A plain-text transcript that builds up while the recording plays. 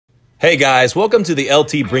Hey guys, welcome to the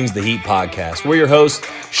LT Brings the Heat podcast. We're your hosts,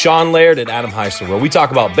 Sean Laird and Adam Heisler, where we talk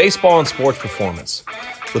about baseball and sports performance.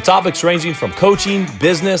 With topics ranging from coaching,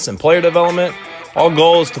 business, and player development, our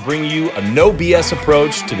goal is to bring you a no BS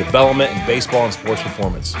approach to development in baseball and sports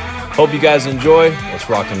performance. Hope you guys enjoy. Let's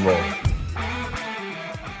rock and roll.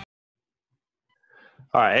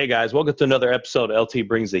 All right, hey guys, welcome to another episode of LT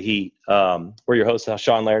Brings the Heat. We're your hosts,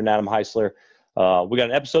 Sean Laird and Adam Heisler. We got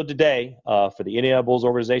an episode today for the Indiana Bulls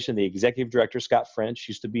organization. The executive director, Scott French,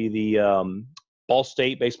 used to be the Ball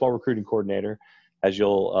State baseball recruiting coordinator, as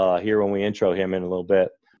you'll hear when we intro him in a little bit.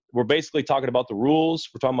 We're basically talking about the rules.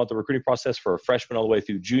 We're talking about the recruiting process for a freshman all the way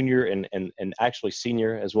through junior and actually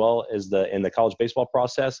senior, as well as in the college baseball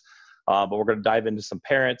process. But we're going to dive into some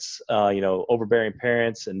parents, overbearing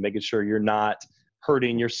parents, and making sure you're not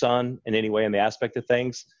hurting your son in any way in the aspect of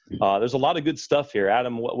things. There's a lot of good stuff here.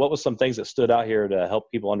 Adam, what was some things that stood out here to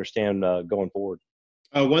help people understand going forward?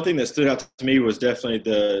 One thing that stood out to me was definitely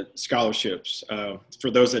the scholarships.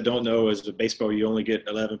 For those that don't know, as a baseball, you only get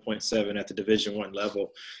 11.7 at the Division I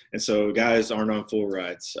level. And so guys aren't on full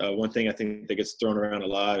rides. One thing I think that gets thrown around a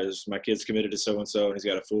lot is my kid's committed to so-and-so and he's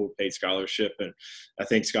got a full paid scholarship. And I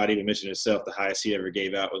think Scott even mentioned himself, the highest he ever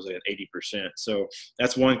gave out was at 80%. So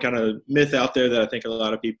that's one kind of myth out there that I think a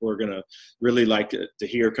lot of people are going to really like to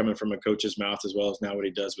hear coming from a coach's mouth, as well as now what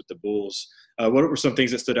he does with the Bulls. What were some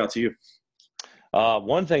things that stood out to you?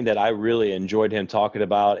 One thing that I really enjoyed him talking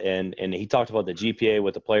about, and he talked about the GPA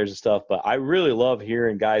with the players and stuff, but I really love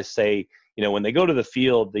hearing guys say, when they go to the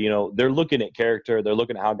field, they're looking at character, they're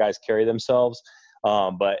looking at how guys carry themselves.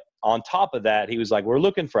 But on top of that, he was like, we're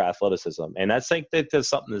looking for athleticism. And I think that's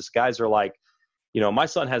something that guys are like, my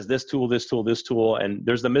son has this tool, this tool, this tool. And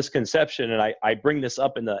there's the misconception. And I bring this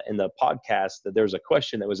up in the podcast that there's a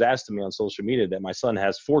question that was asked to me on social media that my son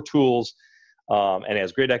has 4 tools and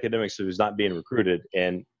has great academics, so he's not being recruited.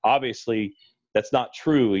 And obviously that's not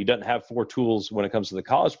true. He doesn't have 4 tools when it comes to the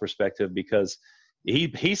college perspective, because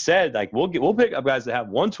he said, like, we'll pick up guys that have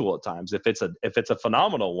 1 tool at times if it's a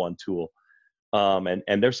phenomenal 1 tool.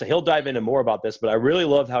 And he'll dive into more about this, but I really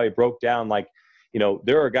loved how he broke down, like,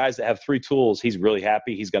 there are guys that have 3 tools. He's really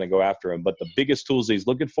happy. He's going to go after them. But the biggest tools he's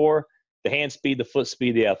looking for, the hand speed, the foot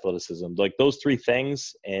speed, the athleticism, like those 3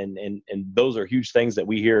 things. And those are huge things that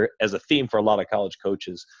we hear as a theme for a lot of college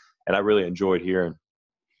coaches. And I really enjoyed hearing.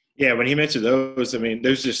 Yeah, when he mentioned those, I mean,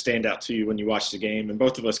 those just stand out to you when you watch the game. And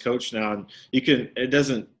both of us coach now,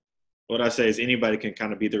 and what I say is anybody can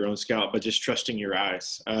kind of be their own scout, but just trusting your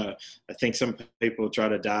eyes. I think some people try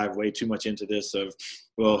to dive way too much into this of,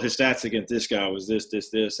 well, his stats against this guy was this,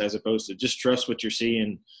 as opposed to just trust what you're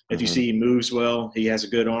seeing. If you see he moves well, he has a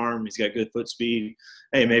good arm, he's got good foot speed.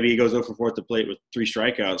 Hey, maybe he goes 0 for 4 at the plate with 3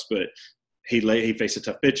 strikeouts, but he faced a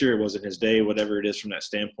tough pitcher. It wasn't his day, whatever it is from that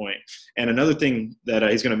standpoint. And another thing that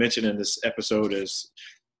he's going to mention in this episode is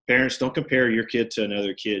parents, don't compare your kid to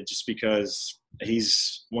another kid just because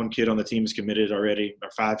he's 1 kid on the team is committed already, or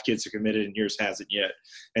 5 kids are committed and yours hasn't yet.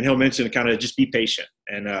 And he'll mention kind of just be patient.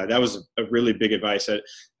 And that was a really big advice that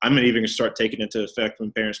I'm even going to start taking into effect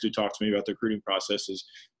when parents do talk to me about the recruiting processes.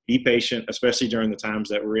 Be patient, especially during the times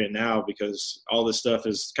that we're in now, because all this stuff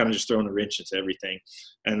is kind of just throwing a wrench into everything.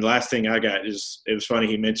 And the last thing I got is, it was funny,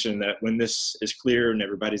 he mentioned that when this is clear and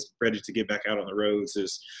everybody's ready to get back out on the roads,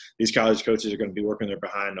 is these college coaches are going to be working their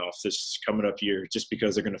behind off this coming up year just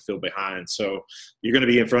because they're going to feel behind. So you're going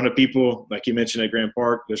to be in front of people, like you mentioned at Grand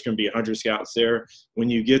Park, there's going to be 100 scouts there. When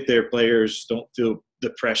you get there, players don't feel the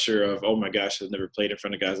pressure of, oh my gosh, I've never played in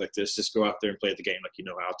front of guys like this. Just go out there and play the game like you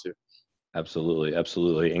know how to. Absolutely.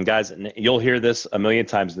 Absolutely. And guys, you'll hear this a million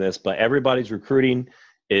times in this, but everybody's recruiting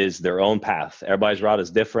is their own path. Everybody's route is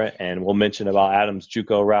different. And we'll mention about Adam's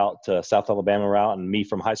JUCO route to South Alabama route, and me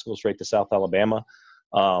from high school straight to South Alabama.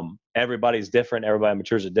 Everybody's different. Everybody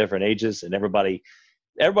matures at different ages, and everybody's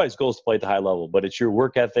goal is to play at the high level, but it's your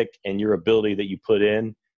work ethic and your ability that you put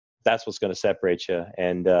in. That's what's going to separate you.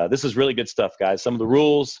 And this is really good stuff, guys. Some of the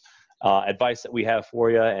rules, advice that we have for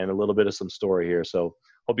you, and a little bit of some story here. So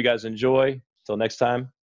hope you guys enjoy. Until next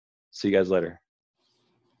time, see you guys later.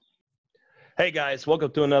 Hey, guys.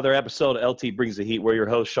 Welcome to another episode of LT Brings the Heat. We're your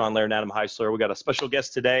host, Sean Laird and Adam Heisler. We got a special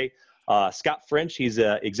guest today, Scott French. He's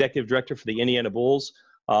executive director for the Indiana Bulls,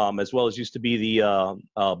 as well as used to be the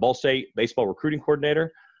Ball State baseball recruiting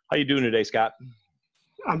coordinator. How you doing today, Scott?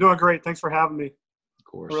 I'm doing great. Thanks for having me. Of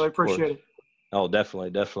course. I really appreciate it. Oh,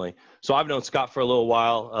 definitely. So I've known Scott for a little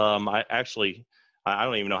while. I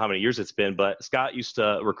don't even know how many years it's been, but Scott used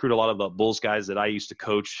to recruit a lot of the Bulls guys that I used to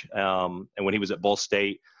coach, and when he was at Ball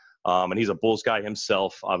State, and he's a Bulls guy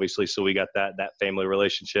himself, obviously, so we got that family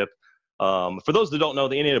relationship. For those that don't know,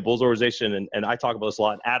 the Indiana Bulls organization, and I talk about this a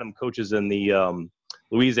lot, Adam coaches in the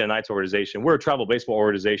Louisiana Knights organization. We're a travel baseball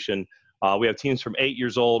organization. We have teams from 8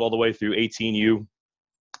 years old all the way through 18U.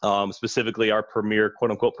 Specifically, our premier,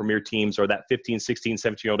 quote-unquote, premier teams are that 15, 16,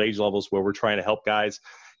 17-year-old age levels where we're trying to help guys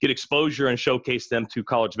get exposure and showcase them to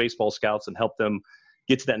college baseball scouts and help them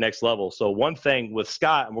get to that next level. So one thing with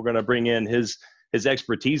Scott, and we're going to bring in his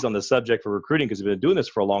expertise on the subject for recruiting because we've been doing this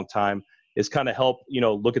for a long time, is kind of help,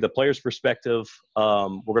 look at the player's perspective.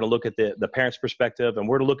 We're going to look at the parent's perspective, and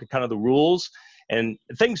we're going to look at kind of the rules. And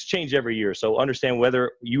things change every year. So understand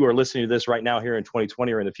whether you are listening to this right now here in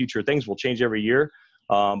 2020 or in the future, things will change every year.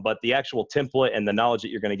 But the actual template and the knowledge that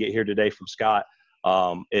you're going to get here today from Scott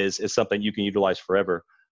is something you can utilize forever.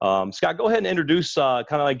 Scott, go ahead and introduce kind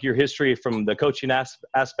of like your history from the coaching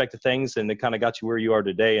aspect of things, and it kind of got you where you are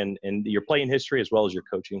today, and your playing history as well as your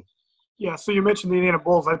coaching. Yeah, so you mentioned the Indiana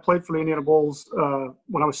Bulls. I played for the Indiana Bulls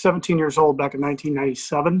when I was 17 years old back in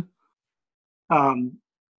 1997.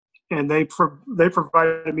 And they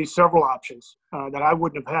provided me several options that I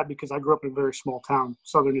wouldn't have had because I grew up in a very small town,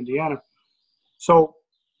 southern Indiana. So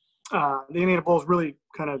the Indiana Bulls really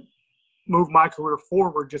kind of moved my career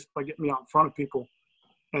forward just by getting me out in front of people.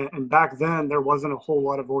 And back then, there wasn't a whole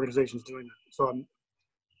lot of organizations doing that. So I'm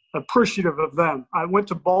appreciative of them. I went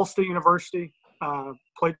to Ball State University,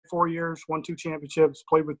 played 4 years, won 2 championships,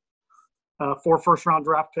 played with 4 first-round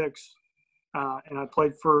draft picks. And I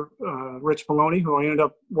played for Rich Maloney, who I ended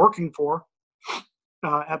up working for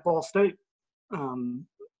at Ball State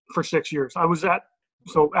for 6 years.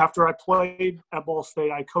 So after I played at Ball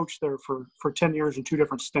State, I coached there for 10 years in 2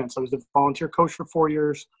 different stints. I was a volunteer coach for 4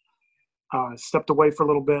 years, stepped away for a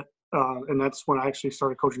little bit, and that's when I actually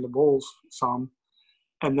started coaching the Bulls some,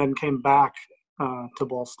 and then came back to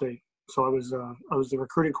Ball State. So I was the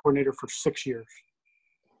recruiting coordinator for 6 years.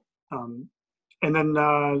 And then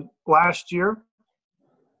last year,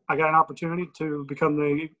 I got an opportunity to become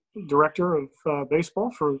the director of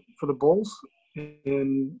baseball for the Bulls.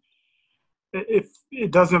 And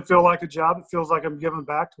it doesn't feel like a job. It feels like I'm giving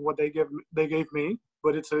back to what they gave me.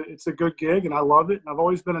 But it's a good gig, and I love it. And I've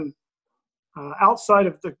always been outside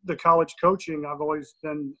of the college coaching. I've always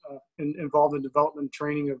been involved in development and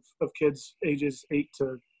training of kids ages 8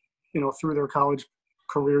 to through their college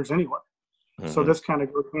careers anyway. Mm-hmm. So this kind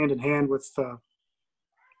of goes hand in hand with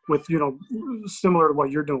similar to what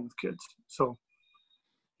you're doing with kids. So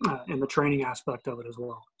in the training aspect of it as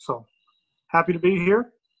well. So happy to be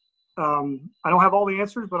here. I don't have all the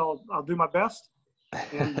answers, but I'll do my best.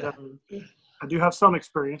 And I do have some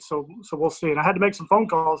experience, so we'll see. And I had to make some phone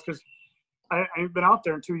calls because I ain't been out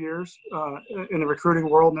there in 2 years in the recruiting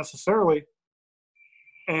world necessarily.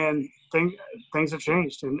 And things have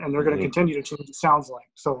changed, and they're going to continue to change, it sounds like.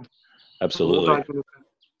 So absolutely. We'll dive into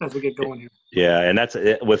that as we get going here. Yeah, and that's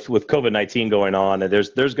it. With COVID-19 going on, there's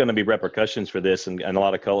going to be repercussions for this, and a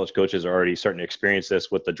lot of college coaches are already starting to experience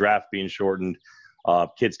this with the draft being shortened,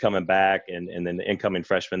 kids coming back, and then the incoming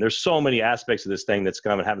freshmen. There's so many aspects of this thing that's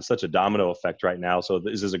kind of having such a domino effect right now. So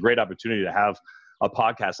this is a great opportunity to have a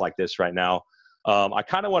podcast like this right now. I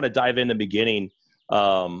kind of want to dive in the beginning,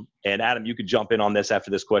 and Adam, you could jump in on this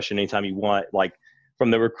after this question anytime you want, like from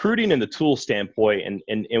the recruiting and the tool standpoint.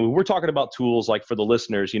 And when we're talking about tools, like for the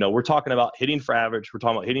listeners, we're talking about hitting for average. We're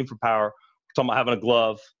talking about hitting for power. We're talking about having a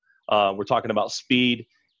glove. We're talking about speed.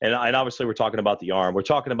 And obviously we're talking about the arm. We're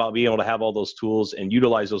talking about being able to have all those tools and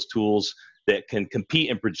utilize those tools that can compete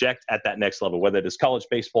and project at that next level, whether it is college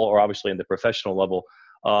baseball or obviously in the professional level.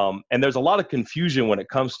 And there's a lot of confusion when it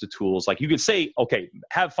comes to tools. Like you could say, okay,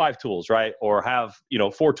 have 5 tools, right? Or have,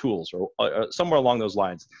 4 tools or somewhere along those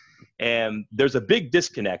lines. And there's a big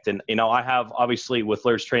disconnect. And, I have obviously with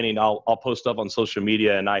Laird's training, I'll post up on social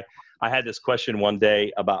media. And I had this question one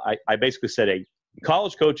day about, I basically said, hey,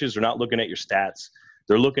 college coaches are not looking at your stats.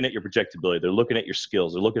 They're looking at your projectability. They're looking at your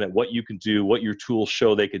skills. They're looking at what you can do, what your tools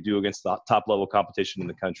show they could do against the top level competition in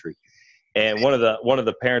the country. And one of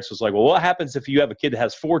the parents was like, well, what happens if you have a kid that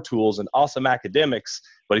has 4 tools and awesome academics,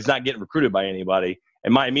 but he's not getting recruited by anybody?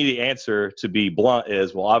 And my immediate answer, to be blunt,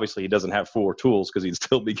 is, well, obviously he doesn't have 4 tools because he'd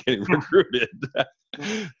still be getting recruited.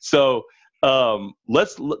 So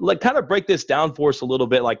let's kind of break this down for us a little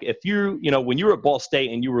bit. Like if when you were at Ball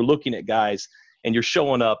State and you were looking at guys and you're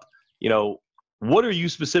showing up, what are you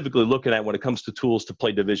specifically looking at when it comes to tools to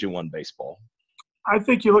play Division I baseball? I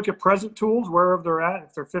think you look at present tools wherever they're at,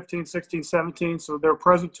 if they're 15, 16, 17. So they're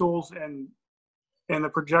present tools and the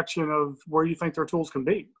projection of where you think their tools can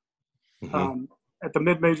be. Mm-hmm. At the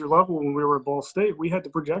mid-major level when we were at Ball State, we had to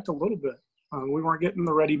project a little bit. We weren't getting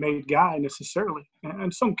the ready-made guy necessarily. And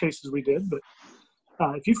in some cases we did. But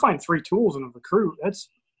if you find 3 tools in a recruit, that's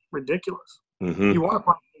ridiculous. Mm-hmm. You want to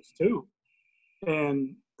find those 2.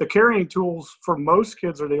 And the carrying tools for most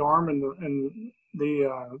kids are the arm and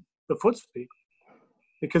the foot speed,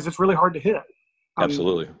 because it's really hard to hit.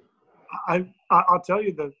 Absolutely. I'll tell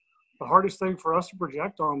you, the hardest thing for us to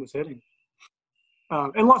project on was hitting.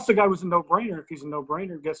 Unless the guy was a no-brainer. If he's a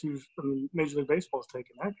no-brainer, guess who's Major League Baseball is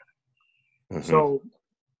taking that guy. Mm-hmm. So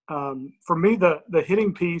for me, the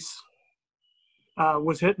hitting piece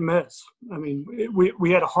was hit and miss. I mean,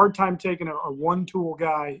 we had a hard time taking a one-tool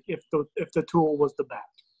guy if the tool was the bat.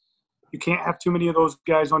 You can't have too many of those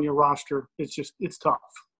guys on your roster. It's tough.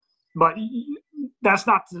 But that's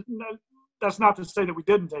not to say that we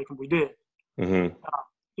didn't take them. We did. Mm-hmm.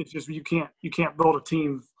 It's just you can't build a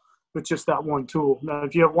team with just that one tool. Now,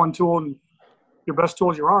 if you have one tool and your best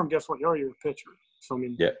tool is your arm, guess what? You're a pitcher. So I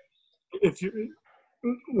mean, if you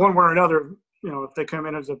one way or another, if they come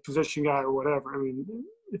in as a position guy or whatever, I mean,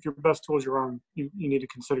 if your best tool is your arm, you need to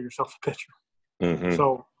consider yourself a pitcher. Mm-hmm.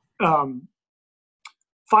 So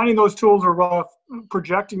finding those tools are rough.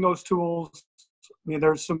 Projecting those tools, I mean,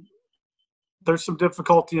 there's some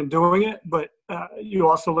difficulty in doing it, but you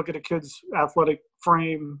also look at a kid's athletic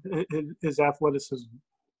frame, his athleticism,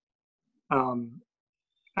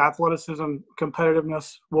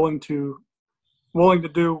 competitiveness, willing to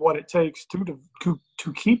do what it takes to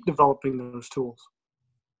keep developing those tools.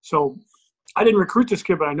 So I didn't recruit this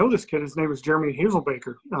kid, but I know this kid. His name is Jeremy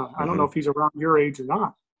Hazelbaker. I don't know if he's around your age or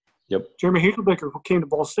not. Yep. Jeremy Hazelbaker came to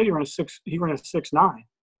Ball State. He ran a 6'9".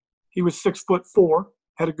 He was 6'4".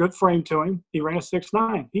 Had a good frame to him. He ran a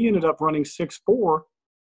 6'9". He ended up running 6'4"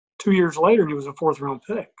 2 years later, and he was a 4th-round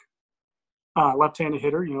pick. Left-handed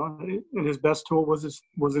hitter, and his best tool was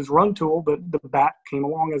his run tool, but the bat came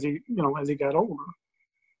along as he got older.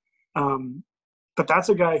 But that's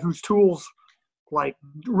a guy whose tools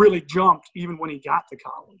really jumped even when he got to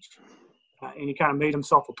college, and he kind of made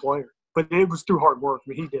himself a player. But it was through hard work. I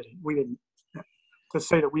mean, he did it. We didn't. To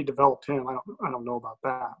say that we developed him, I don't know about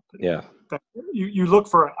that. But yeah. You look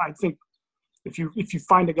for, I think, if you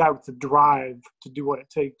find a guy with the drive to do what it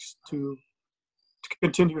takes to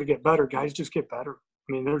continue to get better, guys just get better.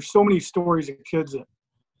 I mean, there's so many stories of kids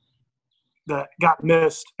that got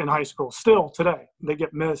missed in high school. Still today, they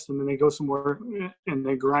get missed, and then they go somewhere and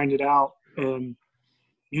they grind it out, and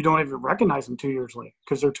you don't even recognize them 2 years later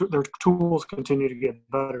because their tools continue to get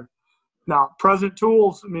better. Now, present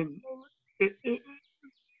tools, I mean,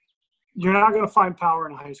 you're not going to find power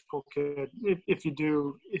in a high school kid. If you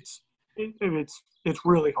do, it's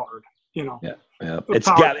really hard. Yeah.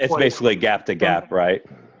 It's basically gap to gap, right?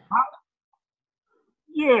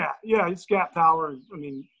 Yeah, it's gap power. I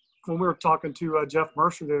mean, when we were talking to Jeff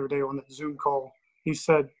Mercer the other day on that Zoom call, he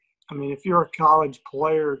said, I mean, if you're a college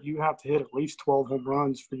player, you have to hit at least 12 home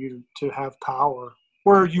runs for you to have power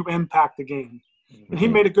where you impact the game. Mm-hmm. And he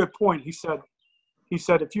made a good point. He said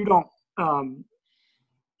if you don't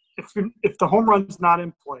if the home run's not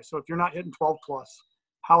in play, so if you're not hitting 12 plus,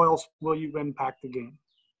 how else will you impact the game?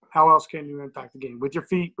 How else can you impact the game? With your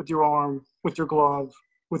feet, with your arm, with your glove,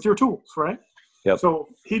 with your tools, right? Yep. So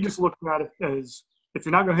he just looked at it as, if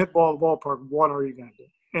you're not going to hit the ball in the ballpark, what are you going to do?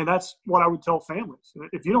 And that's what I would tell families.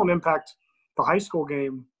 If you don't impact the high school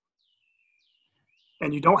game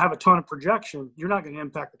and you don't have a ton of projection, you're not going to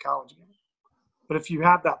impact the college game. But if you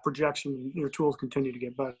have that projection, your tools continue to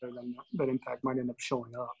get better, then that impact might end up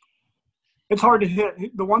showing up. It's hard to hit.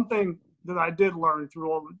 The one thing that I did learn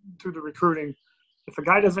through the recruiting, if a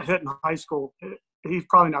guy doesn't hit in high school, he's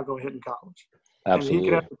probably not going to hit in college. Absolutely. And he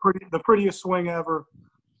could have the prettiest swing ever.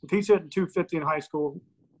 If he's hitting 250 in high school,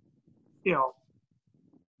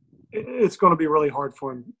 it's going to be really hard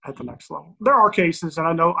for him at the next level. There are cases, and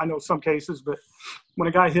I know some cases, but when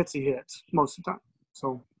a guy hits, he hits most of the time.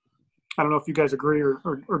 So I don't know if you guys agree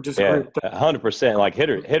or disagree with that. 100%. Like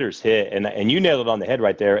hitters hit, and you nailed it on the head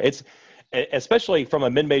right there. It's especially from a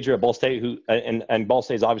mid-major at Ball State, and Ball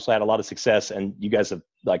State's obviously had a lot of success, and you guys have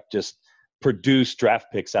just produced draft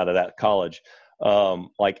picks out of that college.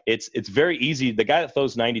 It's very easy. The guy that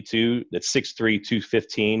throws 92, that's 6'3",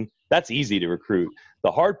 215, that's easy to recruit.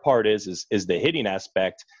 The hard part is the hitting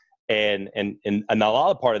aspect, and a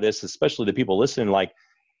lot of part of this, especially the people listening,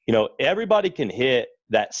 everybody can hit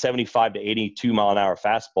that 75 to 82 mile an hour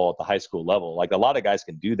fastball at the high school level. Like, a lot of guys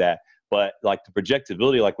can do that, but the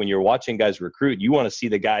projectability, when you're watching guys recruit, you want to see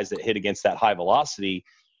the guys that hit against that high velocity.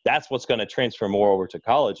 That's what's going to transfer more over to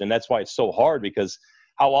college. And that's why it's so hard, because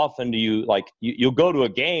how often do you'll go to a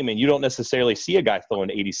game and you don't necessarily see a guy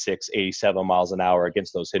throwing 86, 87 miles an hour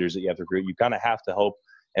against those hitters that you have to recruit. You kind of have to hope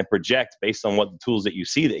and project based on what the tools that you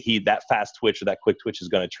see that fast twitch or that quick twitch is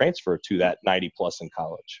going to transfer to that 90 plus in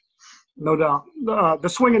college. No doubt. The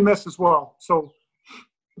swing and miss as well. So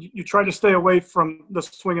you try to stay away from the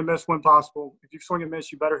swing and miss when possible. If you swing and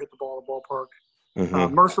miss, you better hit the ball at the ballpark.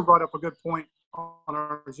 Mm-hmm. Mercer brought up a good point on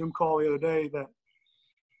our Zoom call the other day that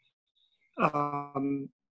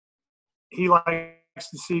he likes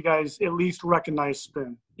to see guys at least recognize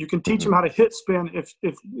spin. You can teach them how to hit spin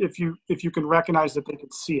if you can recognize that they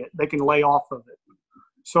can see it, they can lay off of it.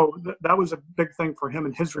 So that was a big thing for him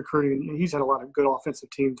in his recruiting. He's had a lot of good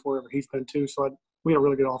offensive teams wherever he's been too. So we had a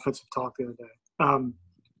really good offensive talk the other day.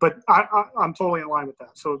 But I'm totally in line with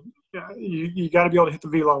that. So you got to be able to hit the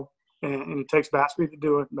velo, and it takes bat speed to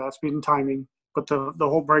do it, bat speed and timing. But the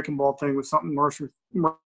whole breaking ball thing was something Mercer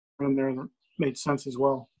in there that made sense as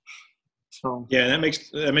well. So yeah, that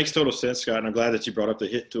makes total sense, Scott. And I'm glad that you brought up the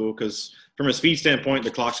hit tool, because from a speed standpoint,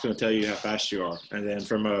 the clock's going to tell you how fast you are, and then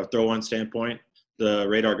from a throw-in standpoint, the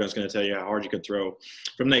radar gun's going to tell you how hard you can throw.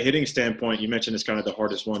 From the hitting standpoint, you mentioned it's kind of the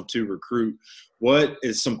hardest one to recruit. What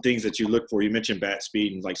is some things that you look for? You mentioned bat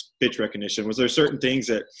speed and like pitch recognition. Was there certain things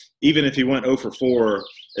that, even if he went 0 for 4,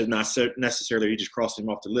 is not necessarily you just crossed him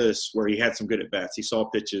off the list, where he had some good at bats? He saw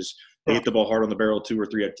pitches. He hit the ball hard on the barrel 2 or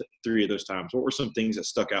 3 of those times. What were some things that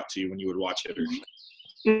stuck out to you when you would watch hitters?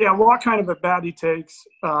 Yeah, what kind of a bat he takes,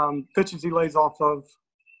 pitches he lays off of.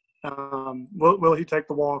 Will he take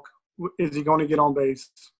the walk? Is he going to get on base?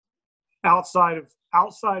 Outside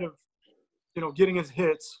of getting his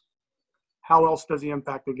hits, how else does he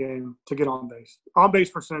impact the game to get on base? On base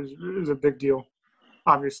percentage is a big deal,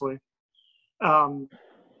 obviously.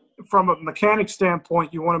 From a mechanic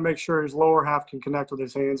standpoint, you want to make sure his lower half can connect with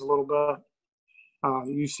his hands a little bit.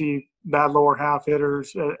 You see bad lower half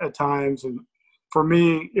hitters at times, and for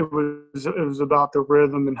me, it was about the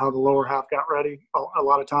rhythm and how the lower half got ready a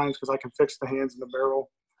lot of times, because I can fix the hands and the barrel.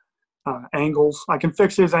 Angles. I can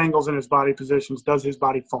fix his angles and his body positions. Does his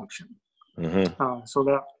body function? Mm-hmm. So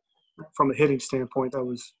that, from a hitting standpoint, that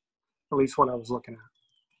was at least what I was looking at.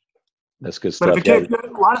 That's good stuff. But if a kid,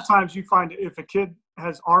 a lot of times you find if a kid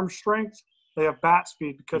has arm strength, they have bat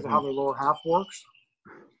speed because of how their lower half works.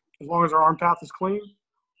 As long as their arm path is clean.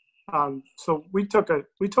 So we took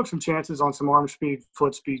some chances on some arm speed,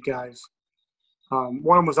 foot speed guys.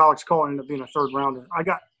 One of them was Alex Cole, ended up being a third rounder.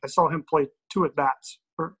 I saw him play 2 at bats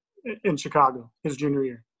in Chicago his junior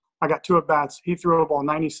year. I got 2 at bats. He threw a ball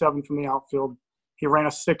 97 from the outfield. He ran a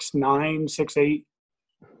 6'9", 6'8".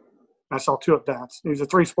 I saw 2 at bats. He was a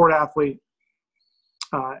 3-sport athlete.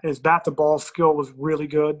 His bat to ball skill was really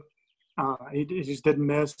good. He just didn't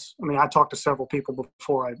miss. I mean, I talked to several people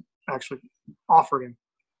before I actually offered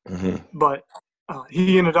him, but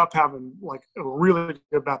he ended up having like a really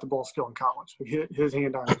good bat to ball skill in college. His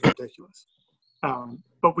hand-eye was ridiculous.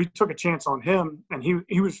 But we took a chance on him, and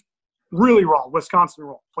he was really raw, Wisconsin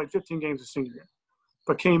raw. Played 15 games his senior year,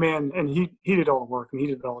 but came in and he did all the work, and he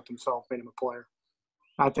developed himself, made him a player.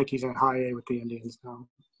 I think he's in high A with the Indians now.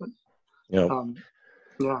 But,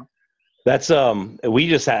 yeah. That's we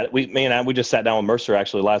just sat down with Mercer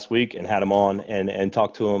actually last week and had him on and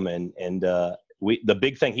talked to him, and the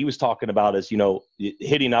big thing he was talking about is,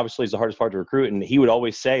 hitting obviously is the hardest part to recruit, and he would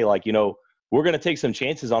always say, like, we're going to take some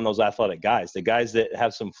chances on those athletic guys, the guys that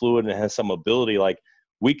have some fluid and have some ability. Like,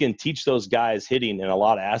 we can teach those guys hitting in a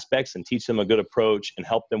lot of aspects and teach them a good approach and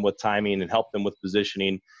help them with timing and help them with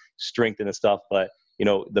positioning, strength and stuff. But,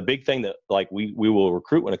 the big thing that, like, we will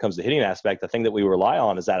recruit when it comes to hitting aspect, the thing that we rely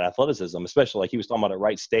on is that athleticism, especially like he was talking about at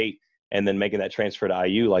Wright State and then making that transfer to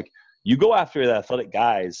IU. Like, you go after the athletic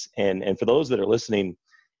guys, and for those that are listening,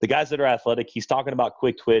 the guys that are athletic, he's talking about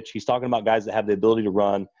quick twitch. He's talking about guys that have the ability to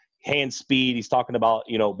run, hand speed. He's talking about,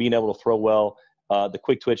 being able to throw well, the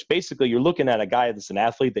quick twitch. Basically, you're looking at a guy that's an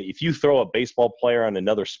athlete that if you throw a baseball player on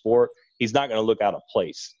another sport, he's not going to look out of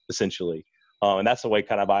place, essentially. And that's the way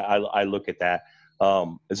kind of I look at that.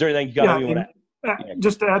 Is there anything you got want to add?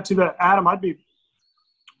 Just to add to that, Adam,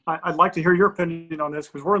 I'd like to hear your opinion on this,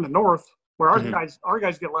 because we're in the North where our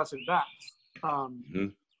guys get less at bats.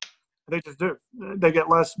 They just do. They get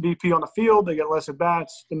less BP on the field. They get less at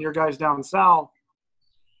bats than your guys down south.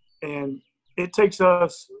 And it takes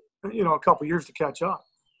us, a couple years to catch up.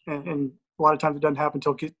 And a lot of times it doesn't happen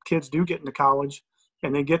until kids do get into college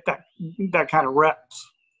and they get that kind of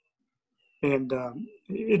reps. And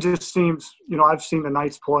it just seems, I've seen the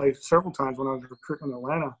Knights play several times when I was recruiting in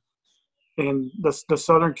Atlanta. And the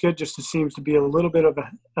Southern kid just seems to be a little bit of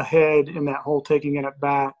ahead in that whole taking it at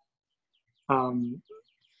bat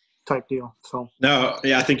type deal. So no,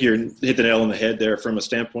 yeah, I think you're hit the nail on the head there from a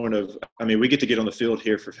standpoint of, we get to get on the field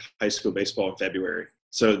here for high school baseball in February.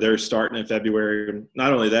 So they're starting in February.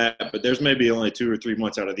 Not only that, but there's maybe only 2 or 3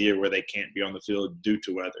 months out of the year where they can't be on the field due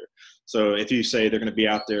to weather. So if you say they're going to be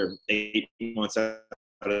out there 8 months out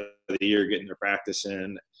of the year getting their practice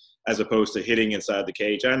in, as opposed to hitting inside the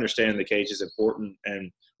cage. I understand the cage is important,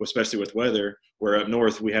 and especially with weather, where up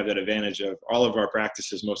north we have that advantage of all of our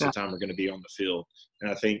practices most of the time are going to be on the field. And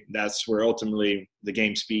I think that's where ultimately the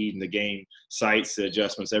game speed and the game sights, the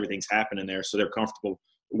adjustments, everything's happening there, so they're comfortable.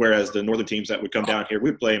 Whereas the northern teams that would come down here,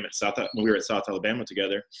 we'd play them when we were at South Alabama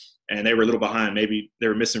together, and they were a little behind. Maybe they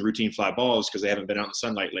were missing routine fly balls because they haven't been out in the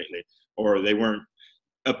sunlight lately, or they weren't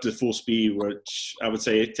up to full speed, which I would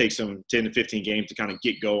say it takes them 10 to 15 games to kind of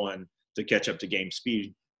get going to catch up to game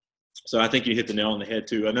speed. So I think you hit the nail on the head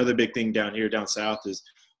too. Another big thing down here, down south, is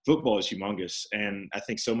football is humongous. And I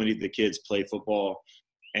think so many of the kids play football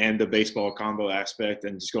and the baseball combo aspect,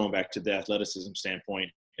 and just going back to the athleticism standpoint,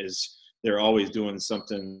 is they're always doing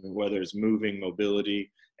something, whether it's moving,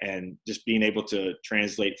 mobility, and just being able to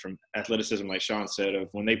translate from athleticism, like Sean said, of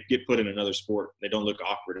when they get put in another sport, they don't look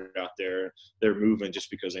awkward out there. They're moving just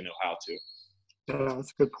because they know how to. Yeah,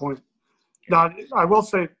 that's a good point. Now, I will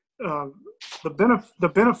say the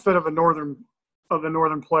benefit of a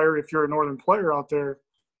northern player, if you're a northern player out there,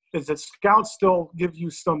 is that scouts still give you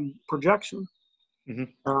some projection.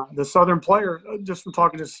 Mm-hmm. The southern player, just from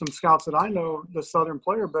talking to some scouts that I know, the southern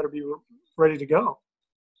player better be ready to go.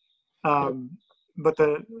 But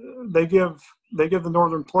they give the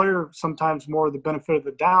northern player sometimes more of the benefit of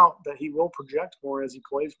the doubt that he will project more as he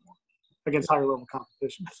plays more against higher level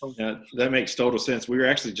competition. So yeah, that makes total sense. We were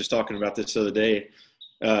actually just talking about this the other day.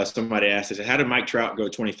 Somebody asked, how did Mike Trout go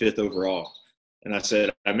 25th overall? And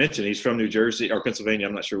I mentioned he's from New Jersey or Pennsylvania.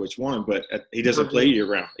 I'm not sure which one, but he doesn't play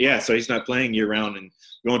year round. Yeah, so he's not playing year round and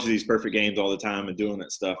going to these perfect games all the time and doing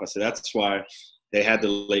that stuff. I said that's why they had the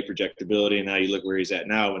late projectability, and now you look where he's at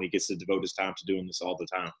now when he gets to devote his time to doing this all the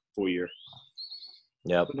time, full year.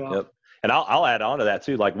 Yep. And I'll add on to that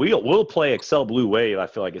too. Like we'll play Excel Blue Wave. I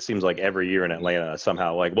feel like it seems like every year in Atlanta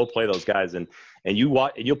somehow. Like we'll play those guys, and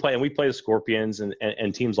you'll play, and we play the Scorpions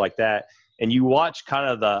and teams like that. And you watch kind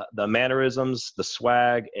of the mannerisms, the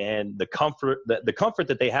swag, and the comfort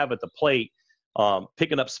that they have at the plate,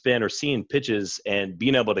 picking up spin or seeing pitches and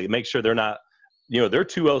being able to make sure they're not. Their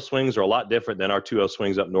 2-0 swings are a lot different than our 2-0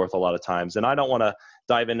 swings up north a lot of times. And I don't want to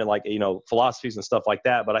dive into philosophies and stuff like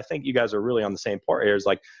that, but I think you guys are really on the same part here. Is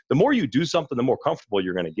like the more you do something, the more comfortable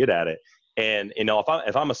you're going to get at it. And,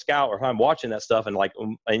 if I'm a scout or if I'm watching that stuff and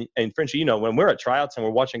Frenchie, when we're at tryouts and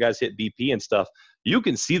we're watching guys hit BP and stuff, you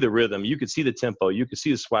can see the rhythm, you can see the tempo, you can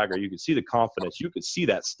see the swagger, you can see the confidence, you can see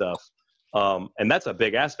that stuff. And that's a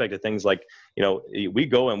big aspect of things. Like, we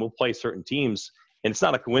go and we'll play certain teams, and it's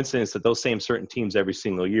not a coincidence that those same certain teams every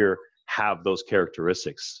single year have those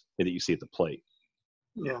characteristics that you see at the plate.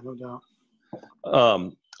 Yeah, no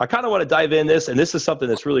doubt. I kind of want to dive in this, and this is something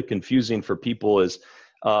that's really confusing for people is,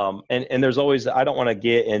 and there's always, I don't want to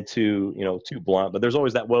get into, too blunt, but there's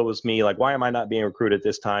always that woe is me, like, why am I not being recruited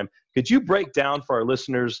this time? Could you break down for our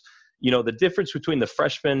listeners, the difference between the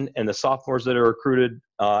freshmen and the sophomores that are recruited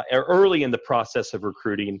early in the process of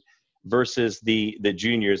recruiting versus the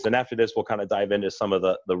juniors? And after this, we'll kind of dive into some of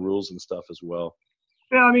the rules and stuff as well.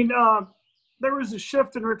 Yeah, I mean, there was a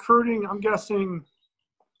shift in recruiting, I'm guessing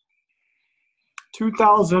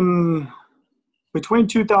between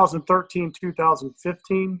 2013 and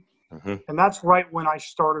 2015, mm-hmm. And that's right when I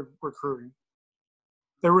started recruiting.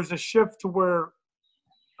 There was a shift to where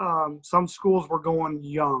some schools were going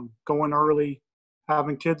young, going early,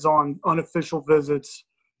 having kids on unofficial visits,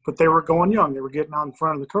 but they were going young. They were getting out in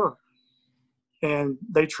front of the curve. And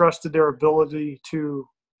they trusted their ability to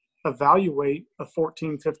evaluate a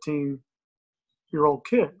 14, 15-year-old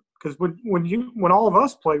kid. Because when all of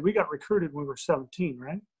us played, we got recruited when we were 17,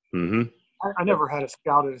 right? Mm-hmm. I never had a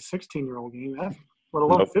scout at a 16-year-old game, let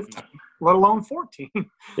alone 15, let alone 14.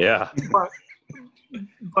 Yeah.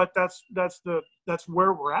 But that's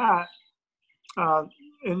where we're at.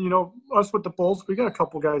 And us with the Bulls, we got a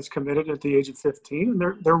couple guys committed at the age of 15,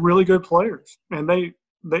 and they're really good players, and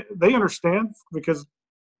they understand, because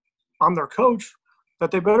I'm their coach,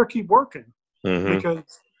 that they better keep working, mm-hmm.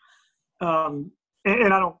 because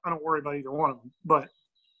and I don't worry about either one of them, but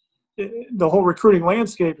the whole recruiting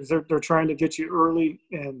landscape is they're trying to get you early,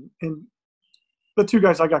 and the two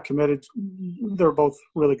guys I got committed, they're both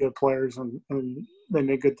really good players, and they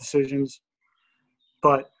made good decisions.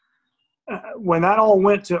 But when that all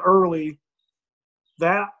went to early,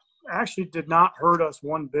 that actually did not hurt us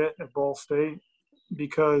one bit at Ball State,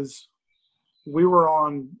 because we were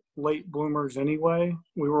on late bloomers anyway.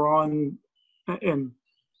 And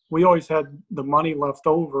we always had the money left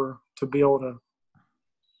over to be able to,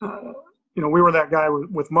 we were that guy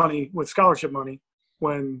with money, with scholarship money,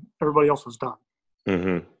 when everybody else was done.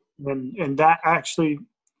 Mm-hmm. And that actually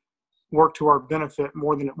worked to our benefit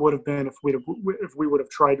more than it would have been if we would have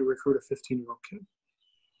tried to recruit a 15-year-old kid.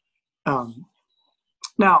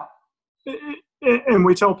 Now, and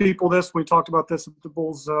we tell people this, we talked about this at the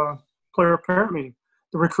Bulls player parent meeting.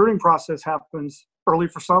 The recruiting process happens early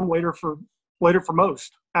for some, later for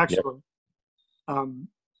most, actually. Yep.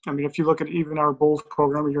 I mean, if you look at even our Bulls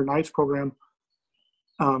program or your Knights program,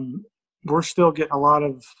 we're still getting a lot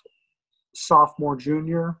of sophomore,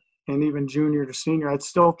 junior, and even junior to senior. I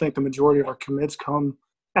still think the majority of our commits come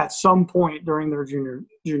at some point during their junior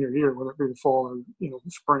year, whether it be the fall or the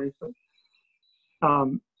spring. But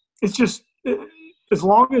it's just as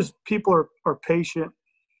long as people are patient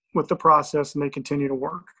with the process and they continue to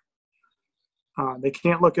work. They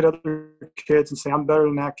can't look at other kids and say, I'm better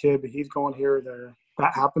than that kid, but he's going here or there.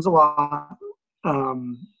 That happens a lot.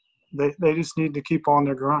 They just need to keep on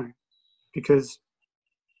their grind because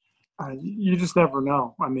you just never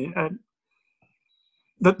know. I mean,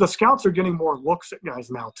 the scouts are getting more looks at guys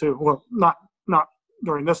now too. Well, not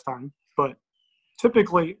during this time, but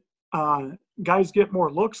typically guys get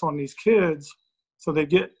more looks on these kids, so they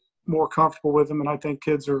get more comfortable with them. And I think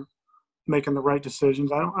kids are making the right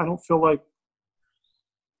decisions. I don't feel like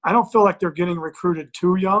they're getting recruited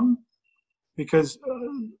too young because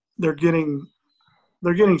they're getting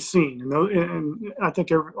seen. And I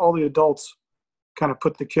think all the adults kind of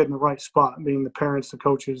put the kid in the right spot, being the parents, the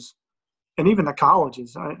coaches, and even the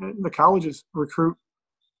colleges. The colleges recruit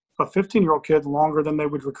a 15-year-old kid longer than they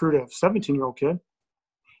would recruit a 17-year-old kid.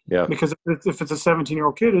 Yeah. Because if it's a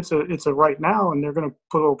 17-year-old kid, it's a right now, and they're going to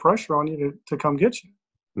put a little pressure on you to come get you.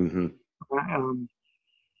 Mm-hmm.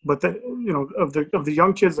 But of the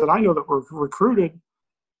young kids that I know that were recruited,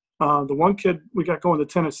 the one kid we got going to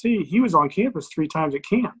Tennessee, he was on campus 3 times at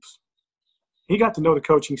camps. He got to know the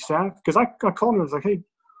coaching staff because I called him and was like, hey,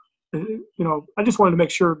 I just wanted to make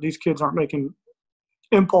sure these kids aren't making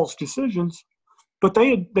impulse decisions. But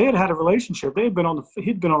they had a relationship. He'd been on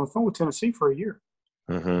the phone with Tennessee for a year.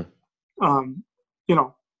 Mm-hmm.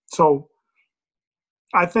 So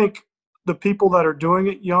I think the people that are doing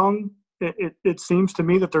it young, it seems to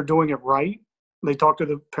me that they're doing it right. They talk to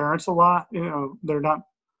the parents a lot. They're not.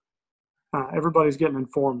 Everybody's getting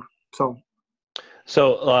informed. So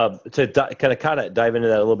to kind of dive into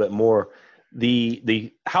that a little bit more,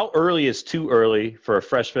 the how early is too early for a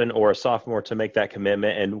freshman or a sophomore to make that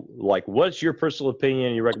commitment, and like what's your personal opinion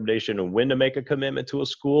and your recommendation on when to make a commitment to a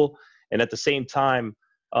school, and at the same time,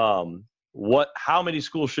 how many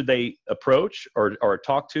schools should they approach or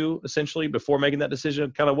talk to essentially before making that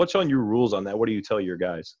decision? Kind of what's on your rules on that? What do you tell your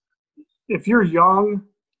guys? If you're young,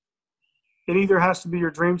 it either has to be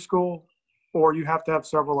your dream school or you have to have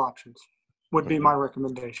several options, would be my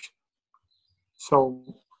recommendation. So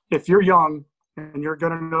if you're young and you're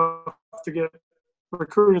good enough to get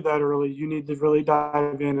recruited that early, you need to really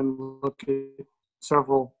dive in and look at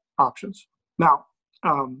several options. Now,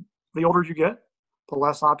 the older you get, the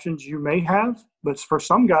less options you may have, but for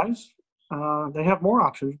some guys, they have more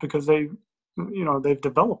options because they've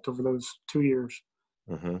developed over those 2 years.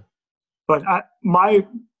 Mm-hmm. But I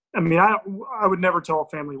would never tell a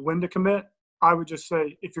family when to commit. I would just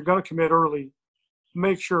say if you're going to commit early,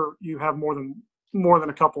 make sure you have more than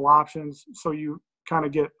a couple options, so you kind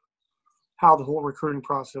of get how the whole recruiting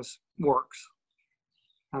process works,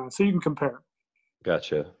 so you can compare.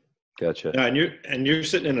 Gotcha. Yeah, and you're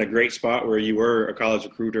sitting in a great spot where you were a college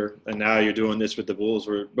recruiter, and now you're doing this with the Bulls,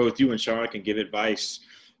 where both you and Sean can give advice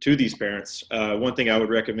to these parents. One thing I would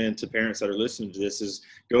recommend to parents that are listening to this is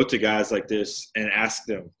go to guys like this and ask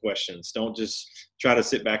them questions. Don't just try to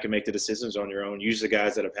sit back and make the decisions on your own. Use the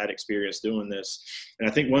guys that have had experience doing this. And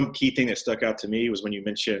I think one key thing that stuck out to me was when you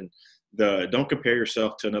mentioned don't compare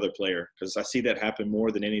yourself to another player, because I see that happen more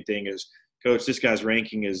than anything is, Coach, this guy's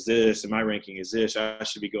ranking is this and my ranking is this. I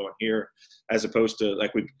should be going here, as opposed to,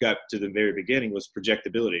 like we got to the very beginning, was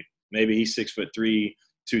projectability. Maybe he's 6'3",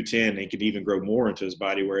 210, and he could even grow more into his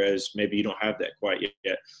body, whereas maybe you don't have that quite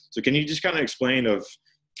yet. So can you just kind of explain of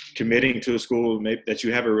committing to a school, maybe that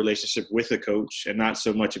you have a relationship with a coach and not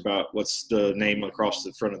so much about what's the name across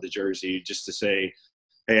the front of the jersey, just to say,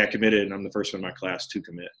 hey, I committed and I'm the first one in my class to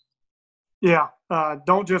commit? Yeah,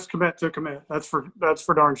 don't just commit to commit. That's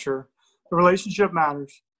for darn sure. The relationship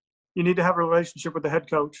matters. You need to have a relationship with the head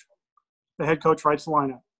coach. The head coach writes the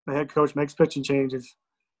lineup. The head coach makes pitching changes.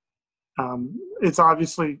 It's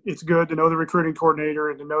good to know the recruiting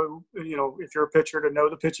coordinator and to know, if you're a pitcher, to know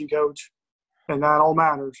the pitching coach, and that all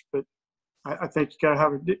matters. But I think you got to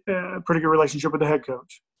have a pretty good relationship with the head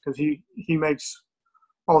coach, because he makes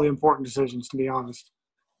all the important decisions, to be honest.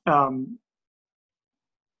 I'm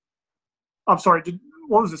sorry,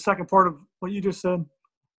 what was the second part of what you just said?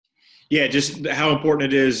 Yeah, just how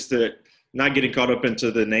important it is that not getting caught up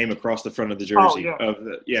into the name across the front of the jersey. Oh,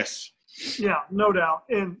 yeah. Yes. Yeah, no doubt.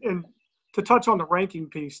 And to touch on the ranking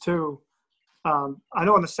piece too, I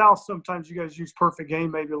know in the South sometimes you guys use perfect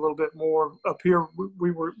game maybe a little bit more. Up here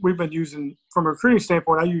we've been using, from a recruiting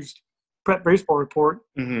standpoint, I used Prep Baseball Report,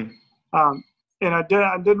 Mm-hmm. and I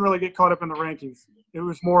didn't really get caught up in the rankings. It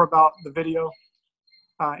was more about the video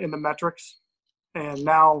and the metrics, and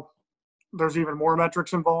now there's even more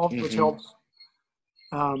metrics involved, Mm-hmm.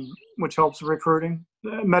 which helps recruiting.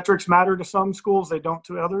 Metrics matter to some schools, they don't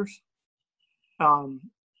to others.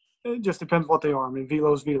 It just depends what they are. I mean,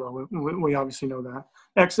 velo's velo. We obviously know that.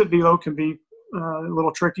 Exit velo can be a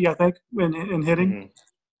little tricky, I think, in hitting,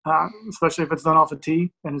 especially if it's done off a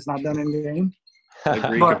tee and it's not done in game.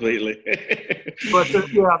 Agree completely. But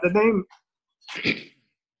the name,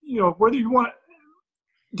 whether you want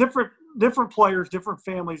different players, different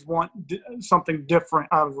families want something different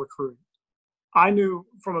out of recruiting. I knew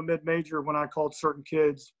from a mid-major when I called certain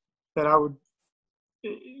kids that I would,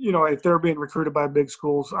 if they're being recruited by big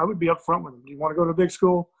schools, I would be upfront with them. Do you want to go to a big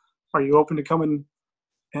school? Are you open to coming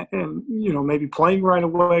and maybe playing right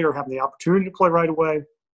away or having the opportunity to play right away?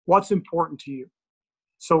 What's important to you?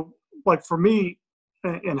 So, like for me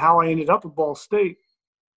and how I ended up at Ball State,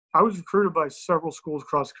 I was recruited by several schools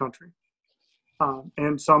across the country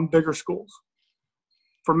and some bigger schools.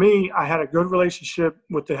 For me, I had a good relationship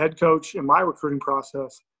with the head coach in my recruiting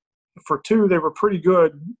process. For two, they were pretty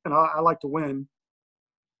good, and I like to win.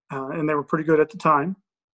 And they were pretty good at the time.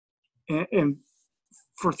 And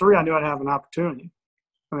for three, I knew I'd have an opportunity.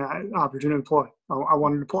 Opportunity to play. I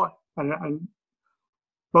wanted to play.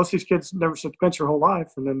 Most of these kids never sit the bench their whole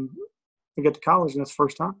life, and then they get to college, and that's the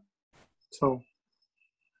first time. So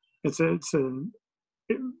to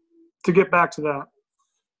get back to that,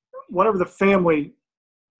 whatever the family,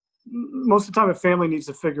 most of the time a family needs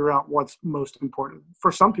to figure out what's most important.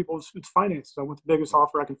 For some people, it's finances. I want the biggest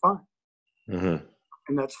offer I can find. Mm-hmm.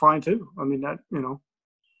 And that's fine too. I mean,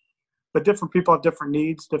 but different people have different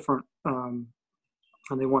needs, and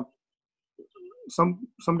they want, some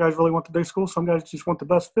guys really want the big school. Some guys just want the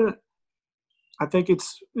best fit. I think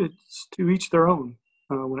it's to each their own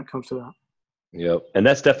when it comes to that. Yep. And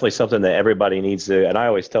that's definitely something that everybody needs to, and I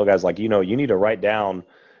always tell guys, like, you need to write down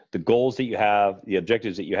the goals that you have, the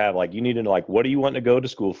objectives that you have. Like, you need to know, like, what do you want to go to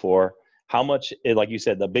school for? How much, like you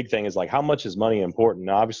said, the big thing is, like, how much is money important?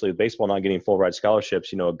 Now, obviously, with baseball not getting full ride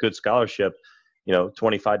scholarships, a good scholarship,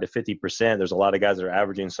 25 to 50%. There's a lot of guys that are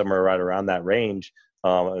averaging somewhere right around that range.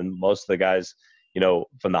 And most of the guys,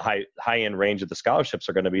 from the high end range of the scholarships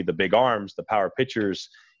are going to be the big arms, the power pitchers,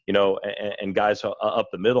 and guys up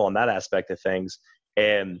the middle on that aspect of things.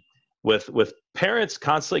 And with parents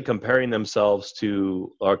constantly comparing themselves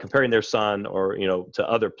to, or comparing their son or, to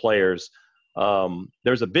other players,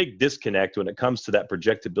 there's a big disconnect when it comes to that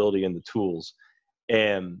projectability and the tools.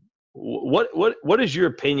 And what is your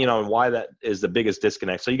opinion on why that is the biggest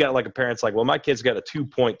disconnect? So you got like a parent's like, well, my kid's got a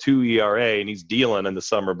 2.2 ERA and he's dealing in the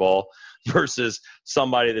summer ball, versus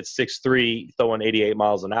somebody that's 6'3", throwing 88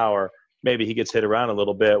 miles an hour. Maybe he gets hit around a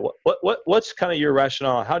little bit. What's kind of your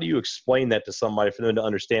rationale? How do you explain that to somebody for them to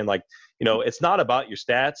understand, like, it's not about your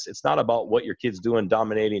stats. It's not about what your kid's doing,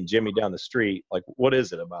 dominating Jimmy down the street. Like, what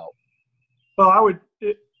is it about? Well,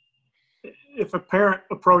 if a parent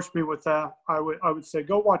approached me with that, I would say,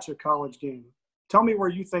 go watch a college game. Tell me where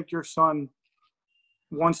you think your son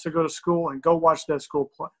wants to go to school, and go watch that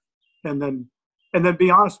school play. And then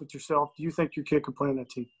be honest with yourself. Do you think your kid can play on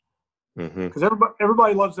that team? Because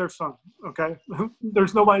everybody loves their son. Okay,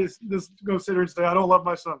 there's nobody that's going to sit here and say, I don't love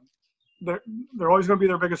my son. They're always going to be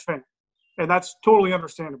their biggest fan, and that's totally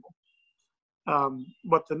understandable.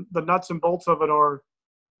 But the nuts and bolts of it are,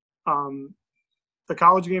 the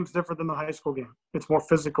college game is different than the high school game. It's more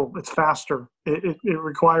physical. It's faster. It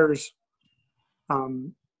requires,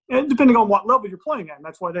 and depending on what level you're playing at, and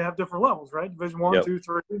that's why they have different levels, right? Division 1, yep. 2,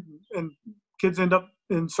 3, and kids end up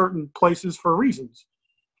in certain places for reasons.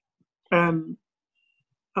 And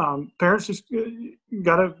parents just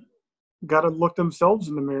gotta look themselves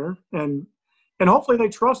in the mirror, and hopefully they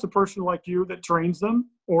trust a person like you that trains them,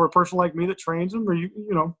 or a person like me that trains them, or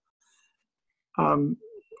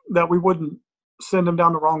that we wouldn't send them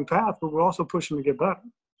down the wrong path, but we'll also push them to get better.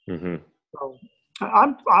 Mm-hmm. So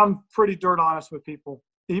I'm pretty dirt honest with people.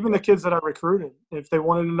 Even the kids that I recruited, if they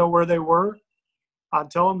wanted to know where they were,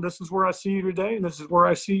 I'd tell them, this is where I see you today, and this is where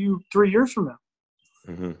I see you 3 years from now.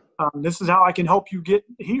 Mm-hmm. This is how I can help you get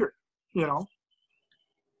here,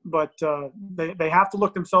 But they have to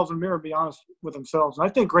look themselves in the mirror and be honest with themselves. And I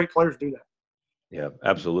think great players do that. Yeah,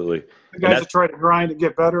 absolutely. The guys that try to grind and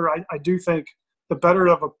get better, I do think the better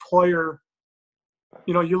of a player,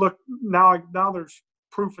 you look now there's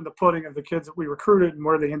proof in the pudding of the kids that we recruited and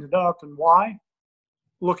where they ended up and why.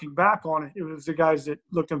 looking back on it, it was the guys that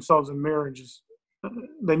looked themselves in the mirror and just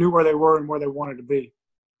they knew where they were and where they wanted to be.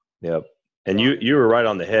 Yep. And you were right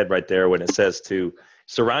on the head right there when it says to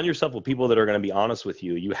surround yourself with people that are going to be honest with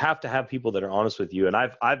you. You have to have people that are honest with you. And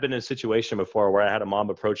I've been in a situation before where I had a mom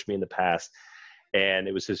approach me in the past, and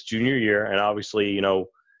it was his junior year. And obviously, you know,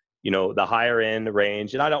 the higher end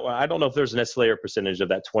range. And I don't know if there's necessarily a percentage of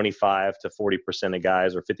that 25 to 40% of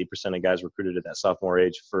guys or 50% of guys recruited at that sophomore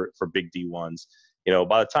age for big D1s. You know,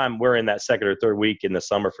 by the time we're in that second or third week in the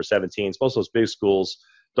summer for 17s, most of those big schools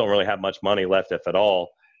don't really have much money left, if at all.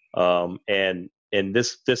 And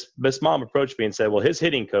this mom approached me and said, well, his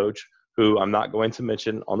hitting coach, who I'm not going to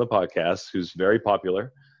mention on the podcast, who's very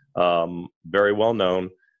popular, very well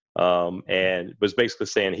known, and was basically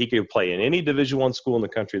saying he could play in any Division I school in the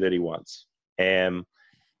country that he wants. And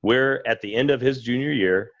we're at the end of his junior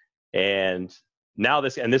year, and now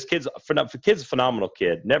this kid's a phenomenal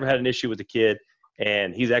kid. Never had an issue with the kid,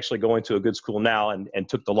 and he's actually going to a good school now and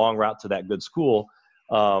took the long route to that good school.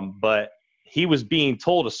 But he was being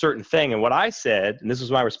told a certain thing. And what I said, and this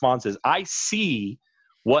was my response, is I see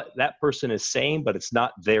what that person is saying, but it's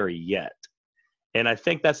not there yet. And I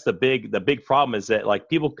think that's the big problem, is that like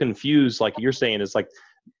people confuse, like you're saying, is like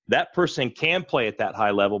that person can play at that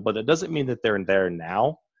high level, but it doesn't mean that they're there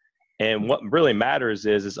now. And what really matters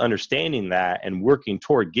is understanding that and working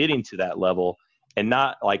toward getting to that level, and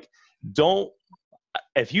not like,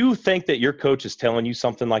 if you think that your coach is telling you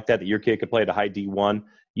something like that your kid could play at a high D1,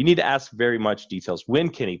 you need to ask very much details. When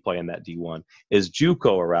can he play in that D1? Is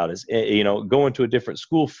JUCO a route? Is, going to a different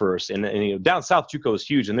school first? And down south, JUCO is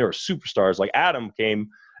huge, and there were superstars. Like Adam,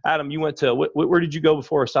 you went to, where did you go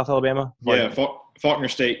before? South Alabama? Yeah, Faulkner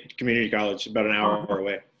State Community College, about an hour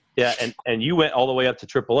away. Yeah, and you went all the way up to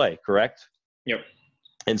AAA, correct? Yep.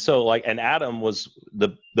 And so, and Adam was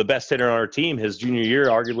the best hitter on our team his junior year,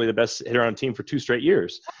 arguably the best hitter on the team for 2 straight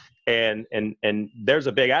years. And there's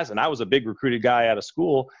a big ass. And I was a big recruited guy out of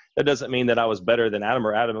school. That doesn't mean that I was better than Adam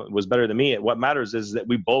or Adam was better than me. What matters is that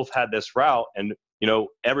we both had this route, and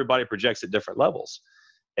everybody projects at different levels.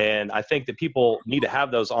 And I think that people need to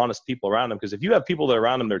have those honest people around them, because if you have people that are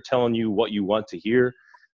around them, they're telling you what you want to hear,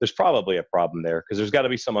 there's probably a problem there, because there's got to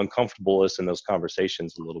be some uncomfortableness in those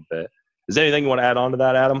conversations a little bit. Is there anything you want to add on to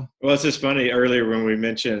that, Adam? Well, it's just funny. Earlier when we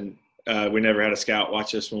mentioned we never had a scout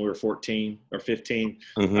watch us when we were 14 or 15,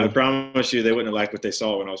 I promise you they wouldn't have liked what they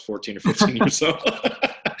saw when I was 14 or 15 years old.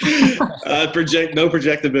 No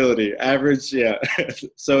projectability, average, yeah.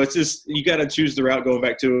 So it's just, you got to choose the route, going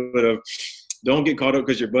back to it, of don't get caught up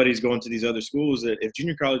because your buddy's going to these other schools. That if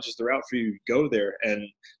junior college is the route for you, go there, and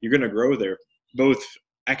you're going to grow there, both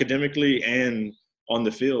academically and on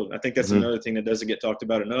the field. I think that's another thing that doesn't get talked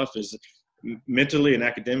about enough, is mentally and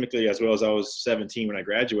academically. As well as I was 17 when I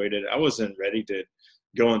graduated, I wasn't ready to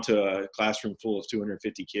go into a classroom full of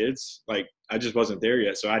 250 kids. Like, I just wasn't there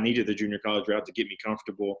yet. So I needed the junior college route to get me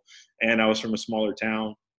comfortable. And I was from a smaller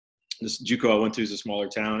town. This JUCO I went to is a smaller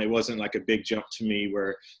town. It wasn't like a big jump to me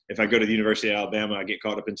where if I go to the University of Alabama, I get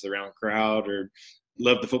caught up into the round crowd or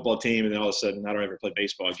love the football team, and then all of a sudden I don't ever play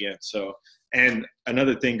baseball again. So, and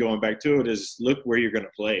another thing going back to it is look where you're going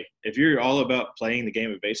to play. If you're all about playing the game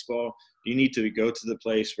of baseball, you need to go to the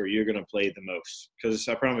place where you're going to play the most. Because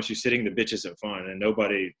I promise you, sitting the bench isn't fun, and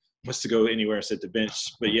nobody wants to go anywhere and sit the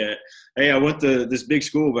bench. But yet, hey, I went to this big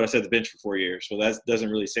school, but I sat the bench for 4 years. Well, that doesn't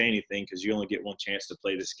really say anything, because you only get one chance to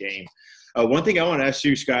play this game. One thing I want to ask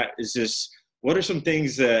you, Scott, is just what are some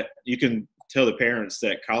things that you can tell the parents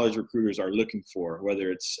that college recruiters are looking for,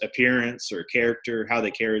 whether it's appearance or character, how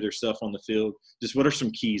they carry their stuff on the field? Just what are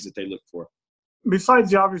some keys that they look for?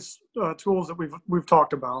 Besides the obvious tools that we've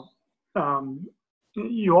talked about,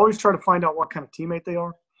 you always try to find out what kind of teammate they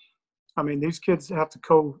are. I mean, these kids have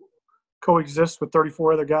to coexist with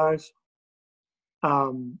 34 other guys.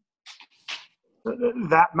 That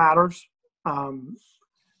matters.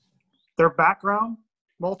 Their background,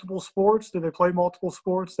 multiple sports. Did they play multiple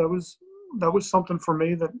sports? That was something for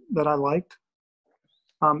me that I liked.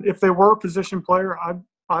 If they were a position player,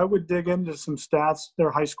 I would dig into some stats,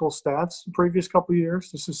 their high school stats, the previous couple of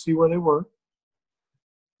years, just to see where they were.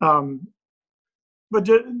 But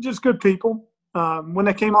just good people. When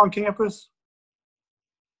they came on campus,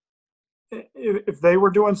 if they were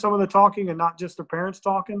doing some of the talking and not just their parents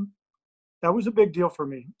talking, that was a big deal for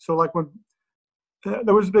me. So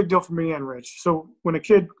that was a big deal for me and Rich. So when a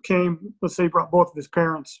kid came, let's say he brought both of his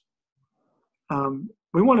parents,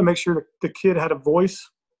 we want to make sure that the kid had a voice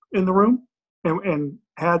in the room and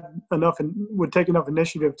had enough and would take enough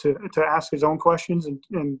initiative to ask his own questions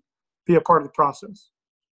and be a part of the process.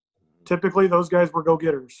 Typically, those guys were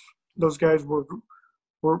go-getters. Those guys were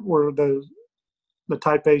the the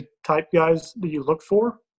type A type guys that you look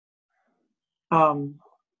for. And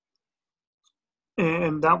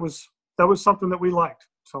that was something that we liked.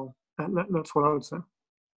 So that's what I would say.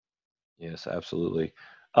 Yes, absolutely.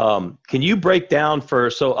 Can you break down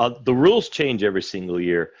the rules change every single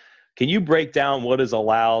year. Can you break down what is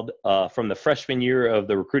allowed from the freshman year of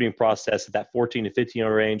the recruiting process at that 14 to 15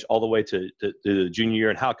 range all the way to the junior year,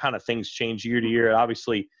 and how kind of things change year to year?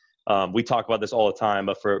 Obviously, we talk about this all the time,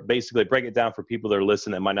 but for basically break it down for people that are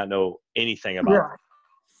listening that might not know anything about it.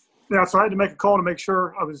 Yeah, so I had to make a call to make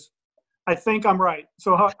sure I think I'm right.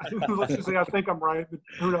 So let's just say I think I'm right, but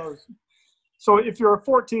who knows? So if you're a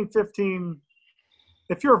 14, 15,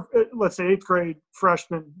 if you're, let's say, 8th grade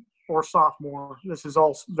freshman or sophomore, this is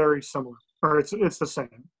all very similar, or it's the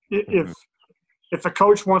same. If a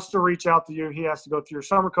coach wants to reach out to you, he has to go through your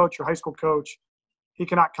summer coach, your high school coach. He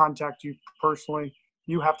cannot contact you personally.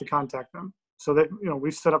 You have to contact them. So that,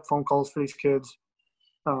 we set up phone calls for these kids.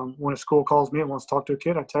 When a school calls me and wants to talk to a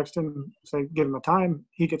kid, I text him, say, give him a time.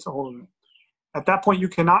 He gets a hold of it. At that point, you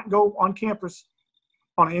cannot go on campus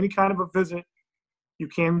on any kind of a visit. You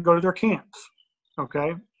can go to their camps,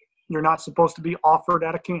 okay? You're not supposed to be offered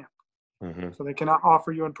at a camp. So they cannot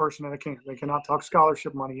offer you in person at a camp. They cannot talk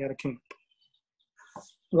scholarship money at a camp.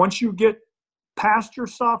 Once you get past your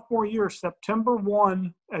sophomore year, September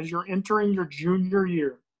 1, as you're entering your junior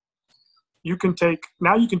year, you can take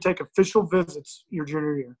official visits your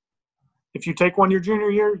junior year. If you take one your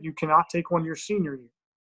junior year, you cannot take one your senior year.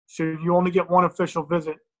 So you only get one official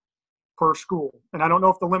visit per school. And I don't know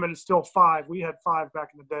if the limit is still 5. We had 5 back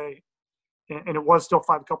in the day, and it was still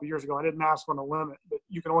 5 a couple years ago. I didn't ask on the limit, but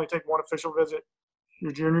you can only take one official visit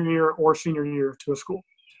your junior year or senior year to a school.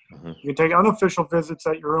 You can take unofficial visits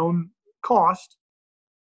at your own cost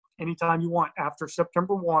anytime you want after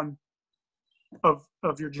September 1 of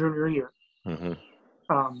your junior year.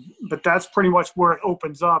 But that's pretty much where it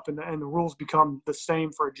opens up, and the rules become the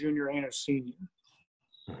same for a junior and a senior.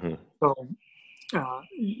 So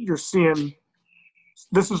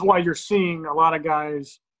this is why you're seeing a lot of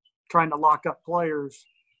guys trying to lock up players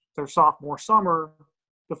their sophomore summer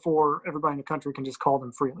before everybody in the country can just call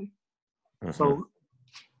them freely. So,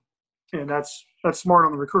 and that's smart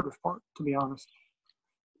on the recruiter's part, to be honest.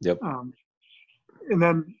 Yep. And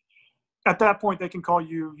then at that point, they can call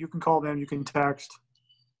you. You can call them. You can text.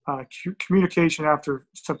 Communication after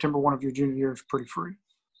September 1 of your junior year is pretty free.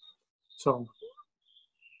 So,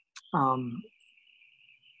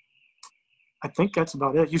 I think that's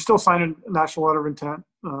about it. You still sign a national letter of intent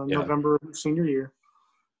November senior year,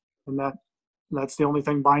 and that's the only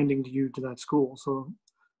thing binding to you to that school. So,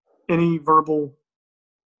 any verbal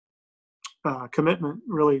commitment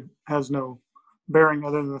really has no bearing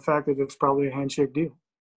other than the fact that it's probably a handshake deal.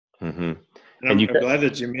 And I'm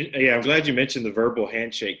glad you mentioned the verbal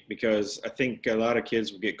handshake, because I think a lot of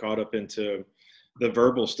kids will get caught up into the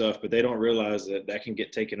verbal stuff, but they don't realize that can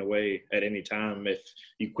get taken away at any time if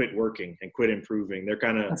you quit working and quit improving. They're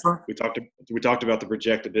kind of we talked about the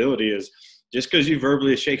projectability is just because you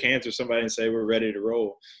verbally shake hands with somebody and say we're ready to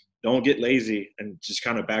roll, don't get lazy and just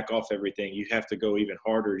kind of back off everything. You have to go even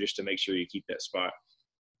harder just to make sure you keep that spot.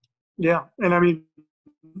 Yeah, and I mean,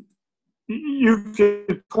 you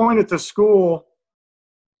could point at the school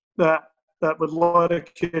that would let a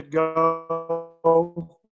kid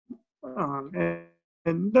go,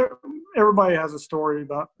 and everybody has a story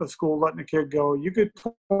about the school letting a kid go. You could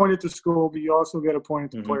point at the school, but you also got to point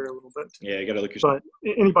at the player a little bit. Yeah, you got to look yourself.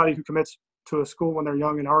 But anybody who commits to a school when they're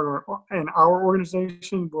young in our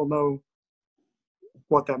organization will know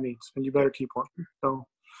what that means, and you better keep working. So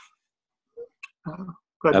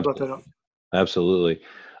glad you brought that up. Absolutely.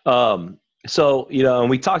 So, and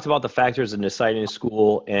we talked about the factors in deciding a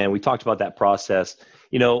school, and we talked about that process.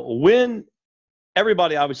 When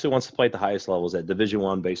everybody obviously wants to play at the highest levels at Division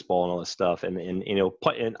I baseball and all that stuff, and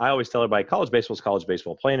and I always tell everybody, college baseball is college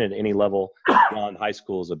baseball. Playing at any level beyond high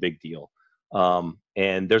school is a big deal.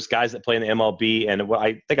 And there's guys that play in the MLB, and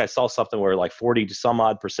I think I saw something where like 40 to some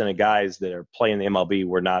odd % of guys that are playing the MLB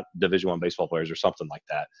were not Division I baseball players or something like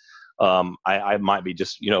that. I might be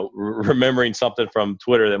just, remembering something from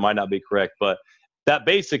Twitter that might not be correct, but that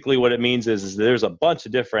basically what it means is there's a bunch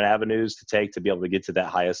of different avenues to take to be able to get to that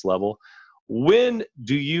highest level. When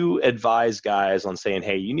do you advise guys on saying,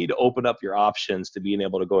 hey, you need to open up your options to being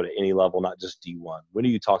able to go to any level, not just D1? When do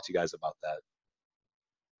you talk to guys about that?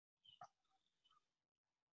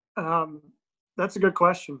 That's a good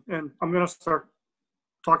question. And I'm going to start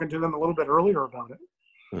talking to them a little bit earlier about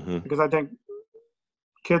it, because I think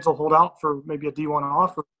kids will hold out for maybe a D1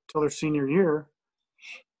 offer until their senior year,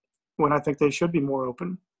 when I think they should be more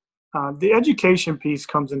open. The education piece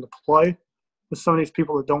comes into play with some of these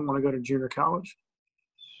people that don't want to go to junior college.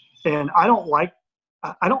 And I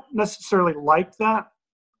don't necessarily like that,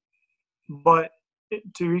 but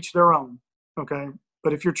to each their own, okay?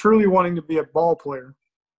 But if you're truly wanting to be a ball player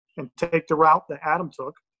and take the route that Adam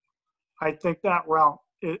took, I think that route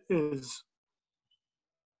is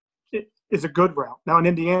a good route. Now, in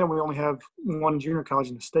Indiana, we only have one junior college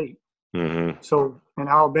in the state. Mm-hmm. So in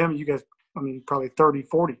Alabama, you guys, probably 30,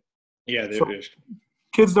 40. Yeah, so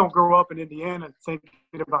kids don't grow up in Indiana thinking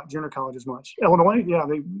about junior college as much. Illinois, yeah,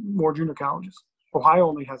 they more junior colleges. Ohio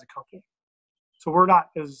only has a couple. So we're not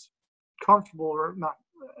as comfortable or not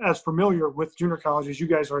as familiar with junior college as you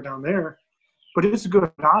guys are down there. But it's a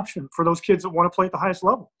good option for those kids that want to play at the highest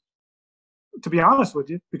level, to be honest with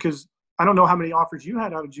you, because I don't know how many offers you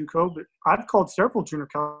had out of JUCO, but I've called several junior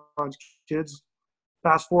college kids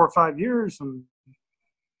past 4 or 5 years, and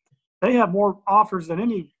they have more offers than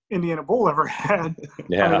any Indiana Bowl ever had.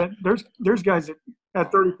 Yeah. There's guys that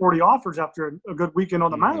had 30, 40 offers after a good weekend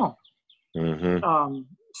on the mound. Mm-hmm.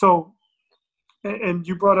 So, and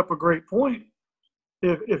you brought up a great point.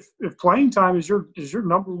 If playing time is your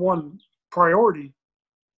number one priority,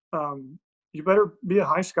 you better be a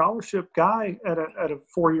high scholarship guy at a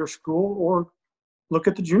 4-year school or look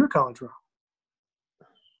at the junior college route,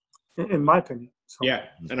 in my opinion. So. Yeah,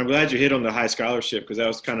 and I'm glad you hit on the high scholarship, because that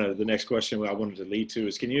was kind of the next question I wanted to lead to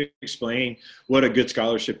is, can you explain what a good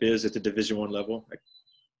scholarship is at the Division I level?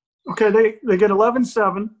 Okay, they get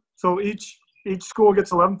 11.7, so each school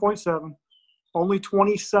gets 11.7. Only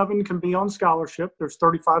 27 can be on scholarship. There's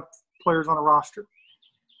 35 players on a roster.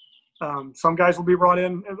 Some guys will be brought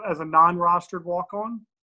in as a non-rostered walk-on,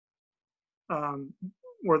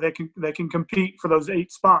 where they can compete for those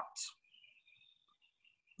 8 spots.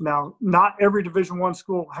 Now, not every Division I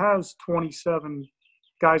school has 27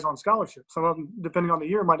 guys on scholarship. Some of them, depending on the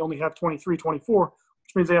year, might only have 23, 24,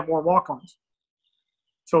 which means they have more walk-ons.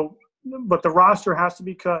 So, but the roster has to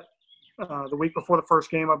be cut the week before the first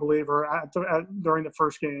game, I believe, or during the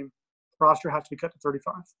first game. The roster has to be cut to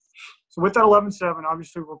 35. So with that 11.7,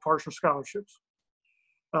 obviously we're partial scholarships.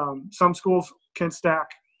 Some schools can stack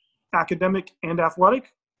academic and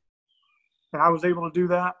athletic, and I was able to do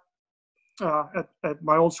that at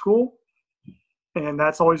my old school, and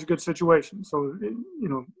that's always a good situation. So,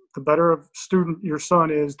 the better of student your son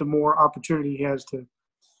is, the more opportunity he has to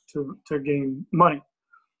gain money.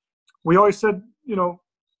 We always said,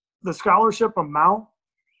 the scholarship amount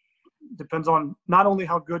depends on not only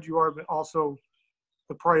how good you are, but also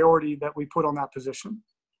the priority that we put on that position.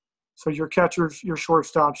 So your catchers, your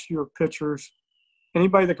shortstops, your pitchers,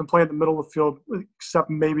 anybody that can play in the middle of the field, except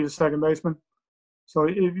maybe the second baseman. So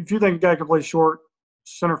if you think a guy can play short,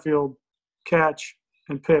 center field, catch,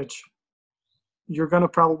 and pitch, you're going to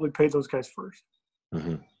probably pay those guys first.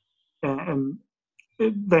 Mm-hmm. And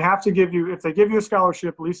they have to give you, if they give you a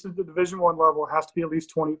scholarship, at least at the Division I level, it has to be at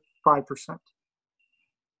least 25%.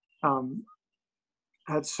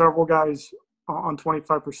 Had several guys on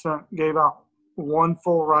 25%, gave out 1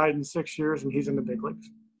 full ride in 6 years, and he's in the big leagues.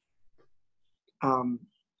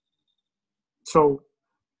 So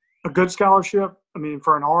a good scholarship,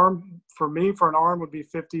 for an arm, would be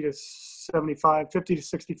 50 to 65,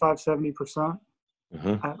 70%.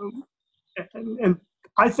 Mm-hmm. And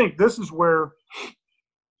I think this is where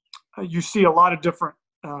you see a lot of different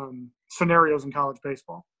scenarios in college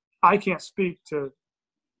baseball. I can't speak to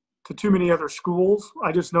too many other schools.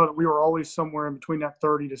 I just know that we were always somewhere in between that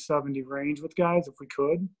 30 to 70 range with guys if we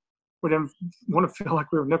could. We didn't want to feel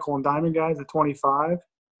like we were nickel and diamond guys at 25.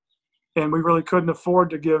 And we really couldn't afford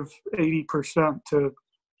to give 80% to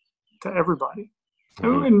everybody.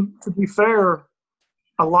 Mm-hmm. And to be fair,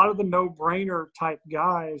 a lot of the no-brainer type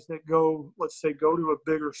guys that go to a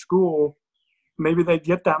bigger school, maybe they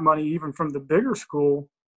get that money even from the bigger school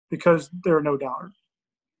because they're a no-doubter.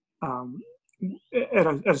 At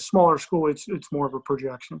a smaller school, it's more of a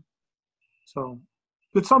projection. So,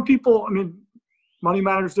 but some people, money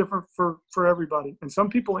matters different for everybody, and some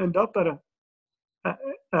people end up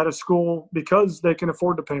at a school because they can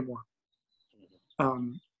afford to pay more.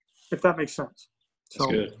 If that makes sense. So,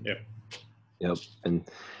 that's good. Yeah. Yep. And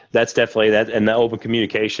that's definitely that, and the open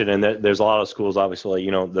communication. And there's a lot of schools, obviously,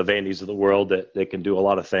 the Vandys of the world that can do a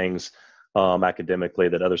lot of things academically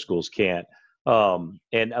that other schools can't. And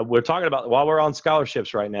we're talking about, while we're on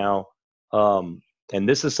scholarships right now, and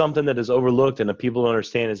this is something that is overlooked and that people don't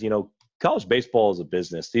understand is, college baseball is a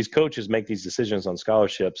business. These coaches make these decisions on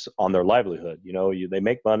scholarships on their livelihood. They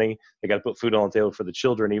make money. They got to put food on the table for the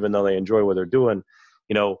children, even though they enjoy what they're doing.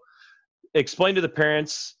 Explain to the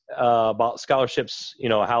parents about scholarships,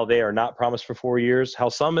 how they are not promised for 4 years, how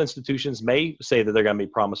some institutions may say that they're going to be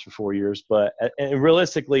promised for 4 years, but and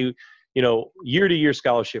realistically, year to year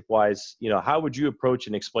scholarship wise, how would you approach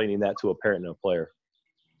in explaining that to a parent and a player?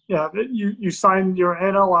 Yeah, you sign your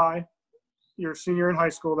NLI, your senior in high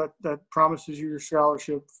school, that promises you your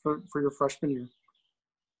scholarship for your freshman year.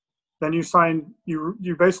 Then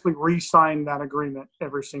you basically re-sign that agreement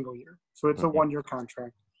every single year. So it's a 1-year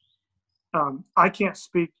contract. I can't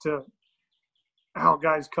speak to how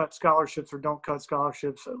guys cut scholarships or don't cut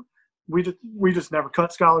scholarships. We just never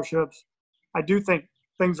cut scholarships. I do think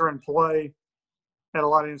things are in play at a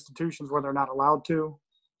lot of institutions where they're not allowed to.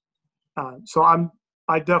 So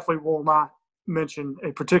I definitely will not mention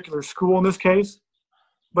a particular school in this case,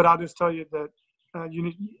 but I'll just tell you that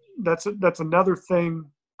that's another thing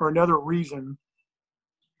or another reason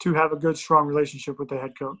to have a good, strong relationship with the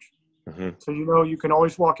head coach. Mm-hmm. So you can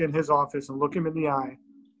always walk in his office and look him in the eye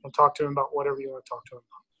and talk to him about whatever you want to talk to him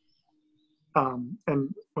about.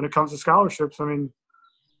 And when it comes to scholarships, I mean,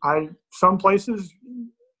 some places,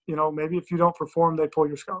 maybe if you don't perform, they pull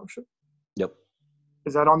your scholarship. Yep.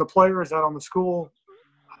 Is that on the player? Is that on the school?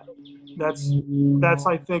 That's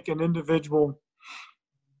I think an individual.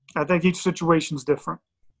 I think each situation's different.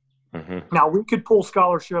 Mm-hmm. Now, we could pull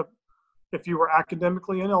scholarship if you were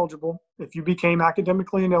academically ineligible, if you became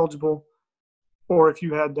academically ineligible, or if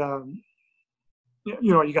you had,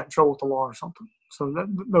 you got in trouble with the law or something. So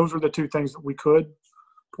those are the two things that we could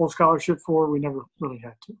pull scholarship for. We never really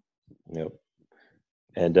had to. Yep.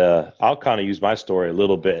 And I'll kind of use my story a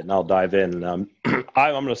little bit, and I'll dive in. I'm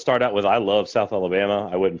going to start out with I love South Alabama.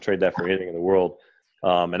 I wouldn't trade that for anything in the world.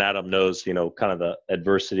 And Adam knows, kind of the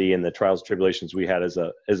adversity and the trials and tribulations we had as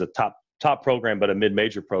a top program, but a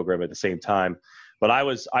mid-major program at the same time. But I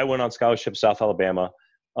went on scholarship South Alabama,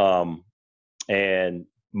 and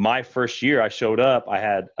my first year I showed up. I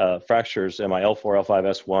had fractures in my L4,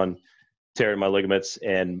 L5, S1, tearing my ligaments,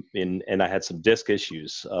 and I had some disc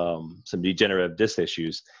issues, some degenerative disc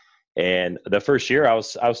issues. And the first year I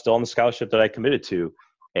was still on the scholarship that I committed to.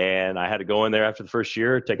 And I had to go in there after the first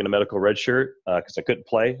year, taking a medical red shirt because I couldn't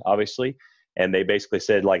play, obviously. And they basically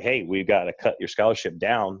said, like, hey, we've got to cut your scholarship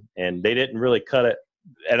down. And they didn't really cut it.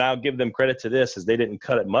 And I'll give them credit to this, is they didn't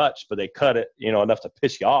cut it much, but they cut it, enough to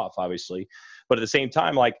piss you off, obviously. But at the same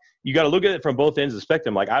time, like, you got to look at it from both ends of the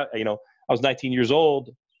spectrum. Like, I was 19 years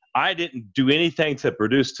old. I didn't do anything to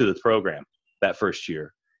produce to the program that first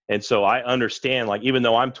year. And so I understand, like, even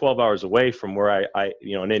though I'm 12 hours away from where I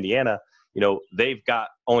in Indiana, they've got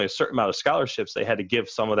only a certain amount of scholarships. They had to give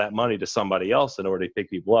some of that money to somebody else in order to pick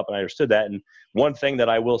people up. And I understood that. And one thing that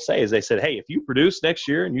I will say is they said, hey, if you produce next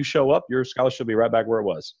year and you show up, your scholarship will be right back where it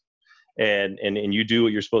was. And you do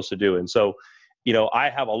what you're supposed to do. And so, I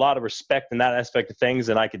have a lot of respect in that aspect of things,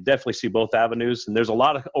 and I could definitely see both avenues. And there's a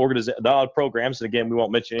lot of programs, and again, we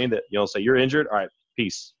won't mention any that, say you're injured. All right,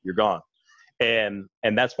 peace, you're gone. And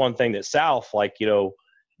that's one thing that South, like,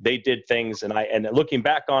 they did things, and looking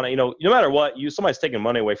back on it, no matter what, somebody's taking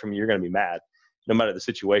money away from you, you're going to be mad, no matter the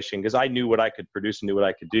situation, because I knew what I could produce and knew what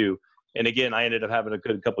I could do. And again, I ended up having a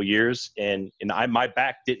good couple of years, and my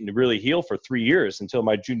back didn't really heal for 3 years until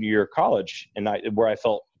my junior year of college, where I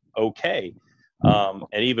felt okay.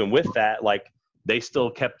 And even with that, like, they still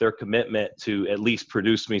kept their commitment to at least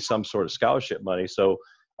produce me some sort of scholarship money. So,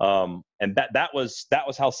 and that was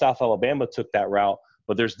how South Alabama took that route.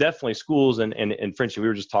 But there's definitely schools, and Frenchie, we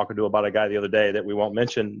were just talking to about a guy the other day that we won't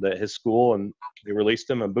mention, that his school, and they released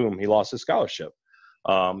him, and boom, he lost his scholarship.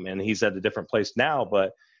 And he's at a different place now.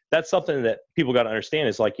 But that's something that people got to understand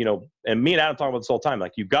is, like, and me and Adam talk about this all the time,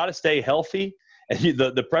 like, you got to stay healthy, and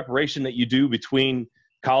the preparation that you do between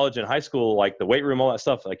college and high school, like the weight room, all that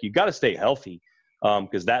stuff, like, you got to stay healthy,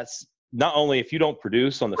 because that's not only if you don't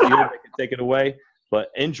produce on the field, they can take it away, but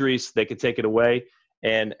injuries, they could take it away.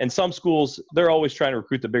 And some schools, they're always trying to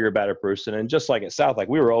recruit the bigger, better person. And just like at South, like,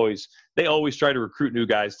 they always try to recruit new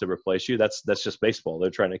guys to replace you. That's just baseball.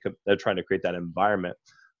 They're trying to create that environment.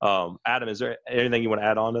 Adam, is there anything you want to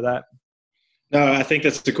add on to that? No, I think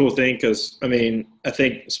that's the cool thing, because, I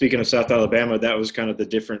think speaking of South Alabama, that was kind of the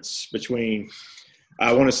difference between –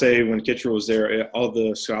 I want to say when Kittrell was there, all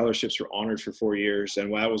the scholarships were honored for 4 years.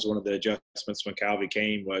 And that was one of the adjustments when Calvi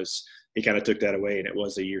came, was he kind of took that away, and it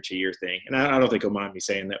was a year-to-year thing. And I don't think he'll mind me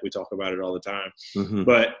saying that. We talk about it all the time. Mm-hmm.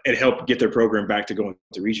 But it helped get their program back to going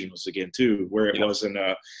to regionals again, too, where it wasn't,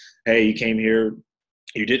 hey, you came here,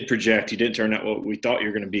 you didn't project, you didn't turn out what we thought you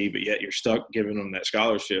were going to be, but yet you're stuck giving them that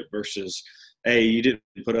scholarship, versus hey, you didn't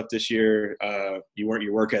put up this year.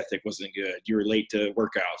 Your work ethic wasn't good. You were late to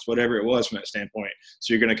workouts, whatever it was from that standpoint.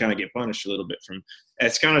 So you're going to kind of get punished a little bit from –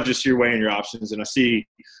 it's kind of just your weighing your options. And I see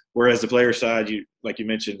whereas the player side, like you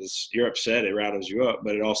mentioned, you're upset. It rattles you up,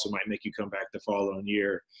 but it also might make you come back the following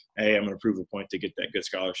year. Hey, I'm going to prove a point to get that good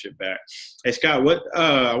scholarship back. Hey, Scott,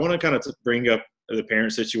 I want to kind of bring up the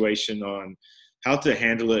parent situation on how to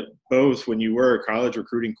handle it both when you were a college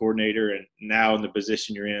recruiting coordinator and now in the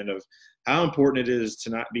position you're in of how important it is to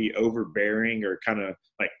not be overbearing or kind of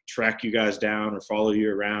like track you guys down or follow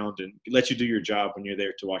you around and let you do your job when you're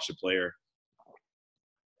there to watch the player.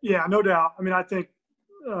 Yeah, no doubt. I mean, I think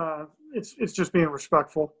it's just being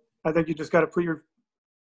respectful. I think you just got to put you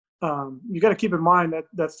got to keep in mind that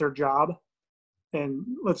that's their job. And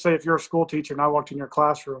let's say if you're a school teacher and I walked in your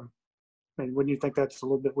classroom, I mean, wouldn't you think that's a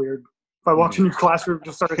little bit weird? If I walked in your classroom and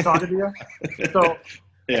just started talking to you? So,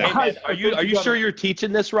 yeah. Hey, man, are you sure you're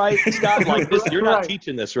teaching this right, Scott? Like this, you're not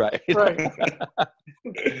teaching this right. Right.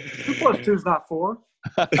 2 + 2 is not 4.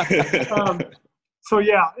 So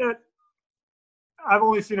yeah, I've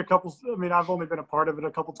only seen a couple. I mean, I've only been a part of it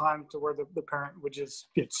a couple times to where the parent would just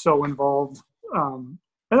get so involved, and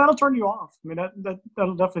that'll turn you off. I mean,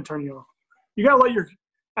 that'll definitely turn you off. You gotta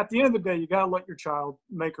at the end of the day, you gotta let your child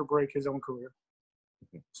make or break his own career.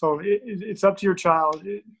 So it's up to your child.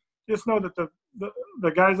 Just know that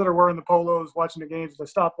the guys that are wearing the polos, watching the games, the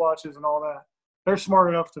stopwatches, and all that, they're smart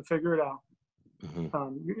enough to figure it out.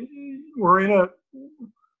 Mm-hmm. We're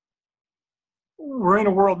in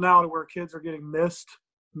a world now where kids are getting missed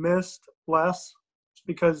less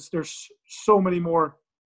because there's so many more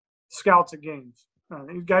scouts at games.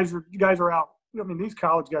 These guys are out. I mean, these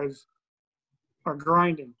college guys are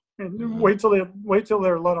grinding, and mm-hmm. wait till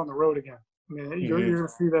they're let on the road again. I mean, you're going to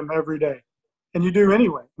see them every day, and you do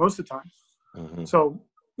anyway most of the time. Mm-hmm. So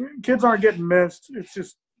kids aren't getting missed. It's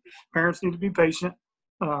just parents need to be patient.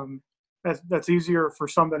 That's easier for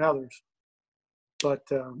some than others. But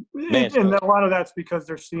and a lot of that's because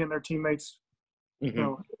they're seeing their teammates. Mm-hmm. You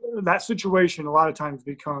know, that situation a lot of times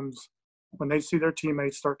becomes when they see their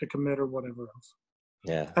teammates start to commit or whatever else.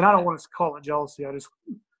 Yeah. And I don't want to call it jealousy.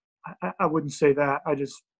 I wouldn't say that.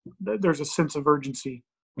 There's a sense of urgency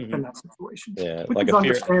in that situation. Yeah, which is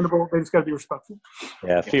understandable. They just got to be respectful.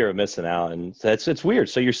 Yeah, fear of missing out, and it's weird.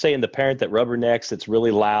 So you're saying the parent that rubbernecks, that's really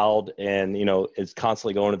loud, and is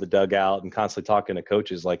constantly going to the dugout and constantly talking to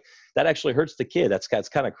coaches, like that actually hurts the kid. That's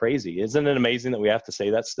kind of crazy. Isn't it amazing that we have to say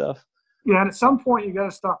that stuff? Yeah, and at some point you got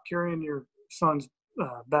to stop carrying your son's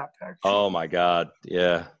backpack. Oh my God,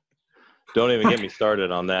 yeah. Don't even get me started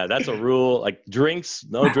on that. That's a rule. Like no drinks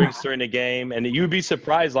during the game. And you'd be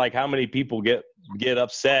surprised like how many people get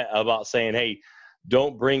upset about saying, hey,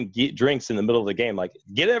 don't bring drinks in the middle of the game. Like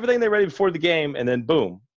get everything they're ready before the game, and then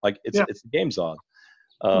boom, like it's the game's on.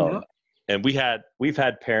 And we've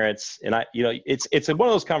had parents, and it's one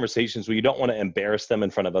of those conversations where you don't want to embarrass them in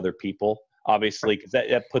front of other people, obviously, because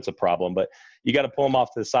that puts a problem. But you got to pull them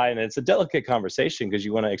off to the side, and it's a delicate conversation because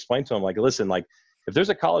you want to explain to them, like, listen, like, if there's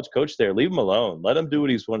a college coach there, leave him alone. Let him do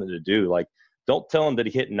what he's wanted to do. Like, don't tell him that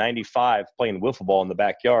he hit 95 playing wiffle ball in the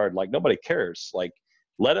backyard. Like, nobody cares. Like,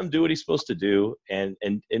 let him do what he's supposed to do. And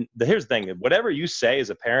here's the thing. Whatever you say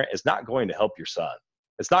as a parent is not going to help your son.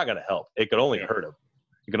 It's not going to help. It could only hurt him.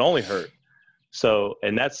 It can only hurt. So,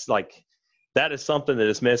 and that is something that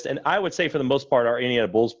is missed. And I would say for the most part, our Indiana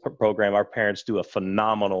Bulls program, our parents do a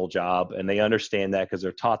phenomenal job, and they understand that because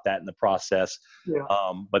they're taught that in the process. Yeah.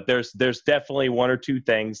 But there's definitely one or two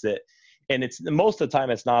things that, and it's most of the time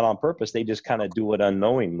it's not on purpose. They just kind of do it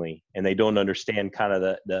unknowingly, and they don't understand kind of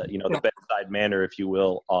the bedside manner, if you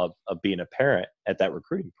will, of being a parent at that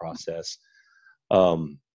recruiting process.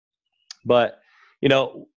 But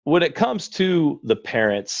when it comes to the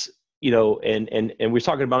parents, and we're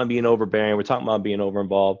talking about them being overbearing, we're talking about being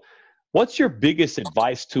overinvolved. What's your biggest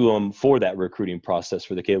advice to them for that recruiting process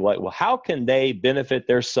for the kid? Well, how can they benefit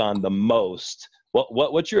their son the most?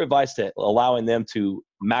 What's your advice to allowing them to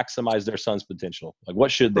maximize their son's potential? Like,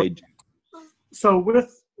 what should they do? So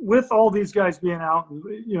with all these guys being out,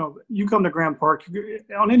 you come to Grand Park,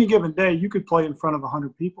 on any given day, you could play in front of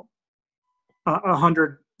 100 people,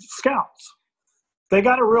 100 scouts. They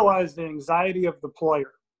got to realize the anxiety of the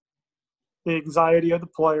player. The anxiety of the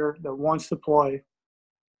player that wants to play,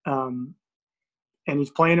 and he's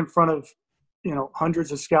playing in front of,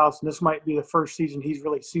 hundreds of scouts. And this might be the first season he's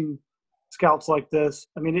really seen scouts like this.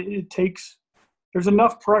 I mean, there's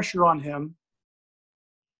enough pressure on him,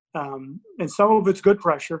 and some of it's good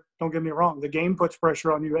pressure. Don't get me wrong. The game puts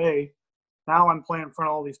pressure on you. A, now I'm playing in front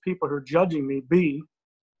of all these people who are judging me. B,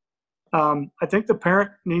 I think the parent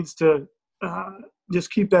needs to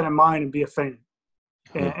just keep that in mind and be a fan.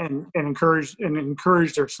 and encourage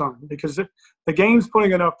their son, because the game's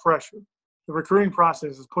putting enough pressure. The recruiting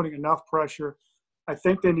process is putting enough pressure. I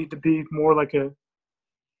think they need to be more like a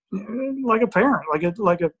parent,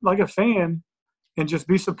 like a fan, and just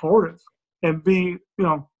be supportive and be,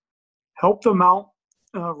 help them out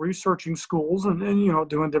researching schools and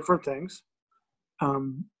doing different things.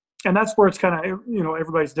 And that's where it's kind of,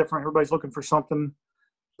 everybody's different. Everybody's looking for something.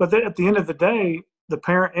 But at the end of the day, the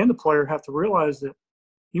parent and the player have to realize that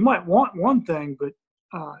you might want one thing, but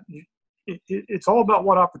it's all about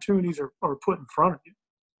what opportunities are put in front of you.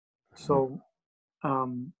 So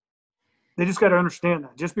they just got to understand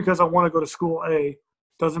that. Just because I want to go to school A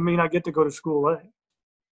doesn't mean I get to go to school A.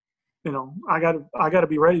 I got to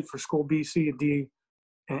be ready for school B, C, and D,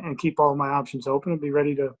 and keep all my options open and be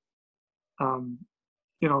ready to,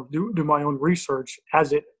 do my own research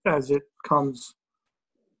as it comes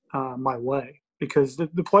my way. Because the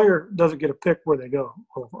player doesn't get to pick where they go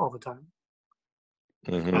all the time.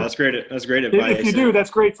 Mm-hmm. That's great. That's great advice. If you do, that's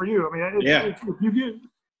great for you. I mean,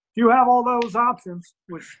 if you have all those options,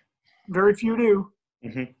 which very few do,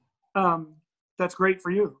 that's great for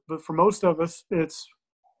you. But for most of us, it's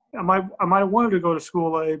I might have wanted to go to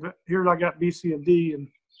school A, but here I got B, C, and D, and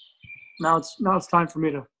now it's time for me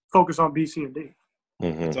to focus on B, C, and D.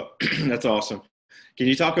 Mm-hmm. That's awesome. Can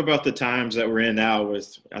you talk about the times that we're in now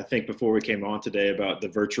with, I think before we came on today, about the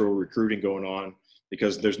virtual recruiting going on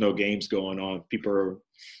because there's no games going on. People are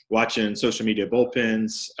watching social media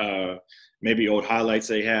bullpens, maybe old highlights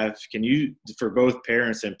they have. Can you, for both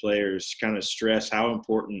parents and players, kind of stress how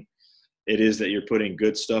important it is that you're putting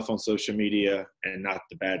good stuff on social media and not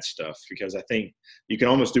the bad stuff? Because I think you can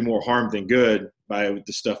almost do more harm than good by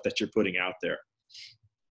the stuff that you're putting out there.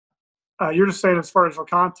 You're just saying as far as the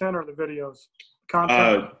content or the videos?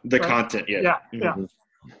 Content, the right? Content, yeah. Yeah, mm-hmm.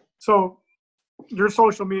 yeah. So your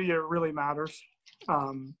social media really matters.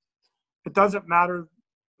 It doesn't matter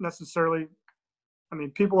necessarily. I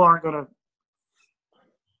mean, people aren't going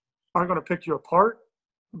to pick you apart,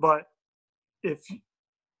 but if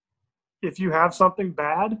you have something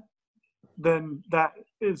bad, then that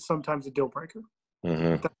is sometimes a deal breaker.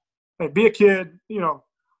 Mm-hmm. Hey, be a kid,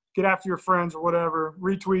 get after your friends or whatever,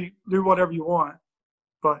 retweet, do whatever you want.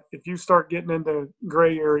 But if you start getting into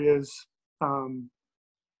gray areas,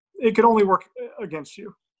 it could only work against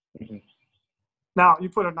you. Mm-hmm. Now, you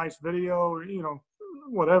put a nice video or,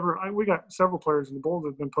 whatever. We got several players in the Bulls that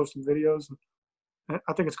have been posting videos. And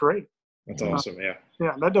I think it's great. That's awesome, yeah.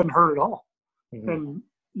 Yeah, that doesn't hurt at all. Mm-hmm. And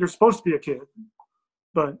you're supposed to be a kid,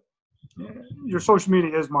 but your social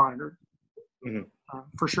media is monitored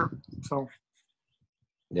for sure. So.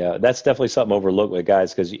 Yeah, that's definitely something overlooked with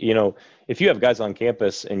guys because, if you have guys on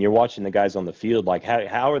campus and you're watching the guys on the field, like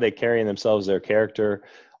how are they carrying themselves, their character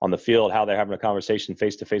on the field, how they're having a conversation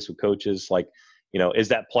face-to-face with coaches, like, is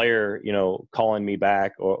that player, calling me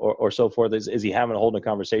back or so forth? Is he holding a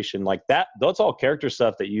conversation like that? That's all character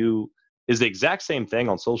stuff that is the exact same thing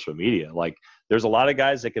on social media. Like there's a lot of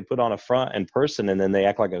guys that can put on a front in person and then they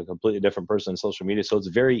act like a completely different person on social media. So it's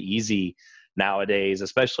very easy nowadays,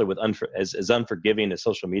 especially with as unforgiving as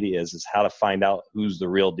social media is how to find out who's the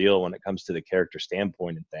real deal when it comes to the character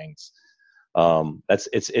standpoint and things.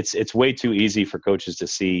 It's way too easy for coaches to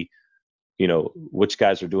see, which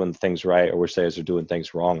guys are doing things right or which guys are doing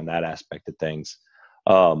things wrong in that aspect of things.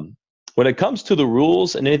 When it comes to the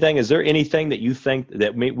rules and anything, is there anything that you think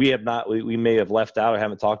that we may have left out or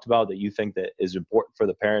haven't talked about that you think that is important for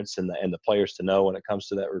the parents and the players to know when it comes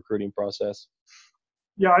to that recruiting process?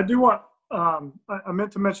 Yeah, I do want. I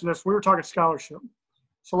meant to mention this. We were talking scholarship,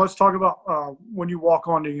 so let's talk about when you walk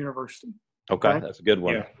on to university. Okay, that's a good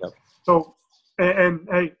one. Yeah. Yep. So, and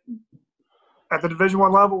hey, at the Division I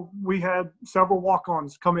level, we had several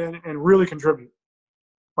walk-ons come in and really contribute.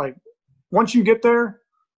 Like once you get there.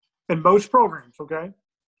 In most programs, okay?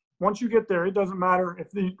 Once you get there, it doesn't matter if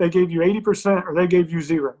they gave you 80% or they gave you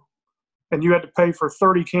 0, and you had to pay for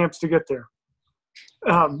 30 camps to get there.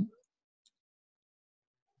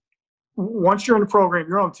 Once you're in the program,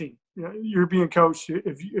 you're on the team. You're being coached.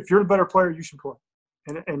 If you're the better player, you should play,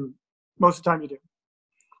 and most of the time you do.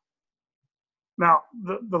 Now,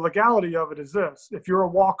 the legality of it is this: if you're a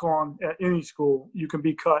walk-on at any school, you can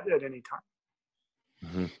be cut at any time.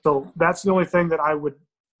 Mm-hmm. So that's the only thing that I would.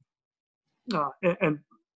 And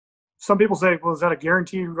some people say, well, is that a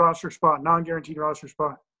guaranteed roster spot, non-guaranteed roster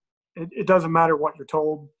spot? It doesn't matter what you're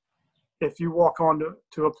told. If you walk on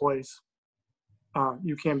to a place,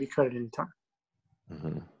 you can be cut at any time.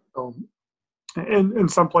 Mm-hmm. So, and in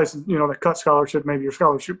some places, that cut scholarship, maybe your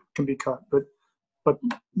scholarship can be cut, but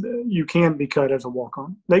you can be cut as a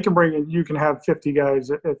walk-on. They can bring in, you can have 50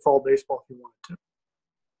 guys at fall baseball if you wanted to.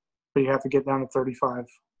 but you have to get down to 35.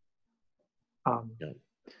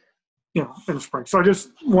 You know, in the spring. So I just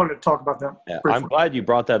wanted to talk about that. Yeah, I'm glad you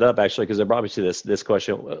brought that up, actually, because there probably see this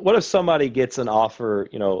question. What if somebody gets an offer,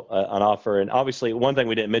 an offer, and obviously one thing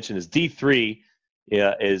we didn't mention is D3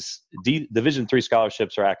 is Division III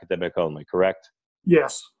scholarships are academic only, correct?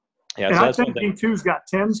 Yes. Yeah, and so I think D2's got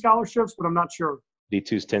 10 scholarships, but I'm not sure.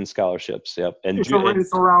 D2's 10 scholarships, yep. And it's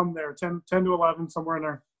around there, 10 to 11, somewhere in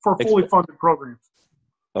there, for fully funded programs.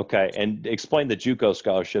 Okay, and explain the JUCO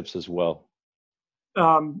scholarships as well.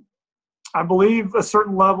 I believe a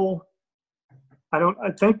certain level.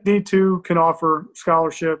 I think D2 can offer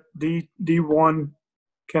scholarship. D1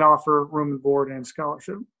 can offer room and board and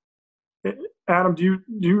scholarship. Adam, do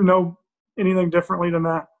you know anything differently than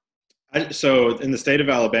that? So in the state of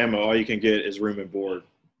Alabama, all you can get is room and board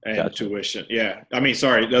and tuition. Yeah, I mean,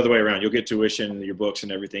 sorry, the other way around. You'll get tuition, your books,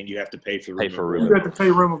 and everything. You have to pay for room. You have to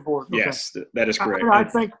pay room and board. Okay. Yes, that is correct.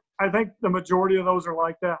 I think the majority of those are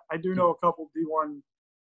like that. I do know a couple D1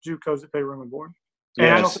 JUCOs that pay room and board. And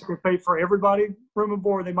I don't think they pay for everybody room and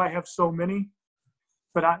board. They might have so many,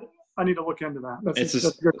 but I need to look into that. That's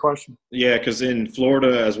a good question. Yeah, because in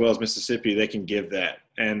Florida as well as Mississippi, they can give that,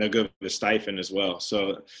 and they'll give a stipend as well.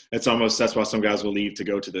 So that's why some guys will leave to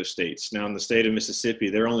go to those states. Now in the state of Mississippi,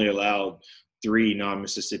 they're only allowed 3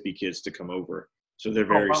 non-Mississippi kids to come over. So they're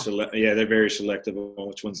very they're very selective on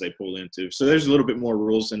which ones they pull into. So there's a little bit more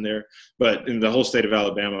rules in there, but in the whole state of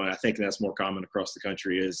Alabama, I think that's more common across the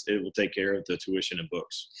country, is it will take care of the tuition and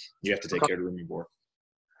books. You have to take care of the room and board.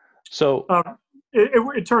 So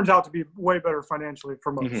it turns out to be way better financially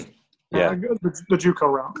for most. Mm-hmm. Yeah, the JUCO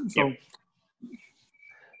route. So,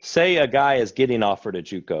 say a guy is getting offered a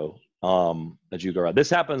JUCO route.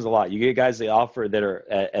 This happens a lot. You get guys they offer that are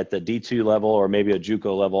at the D2 level or maybe a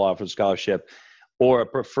JUCO level offer scholarship, or a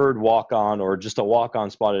preferred walk-on, or just a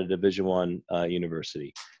walk-on spot at a Division I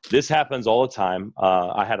university. This happens all the time.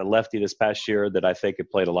 I had a lefty this past year that I think had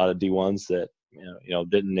played a lot of D1s that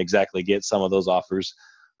didn't exactly get some of those offers.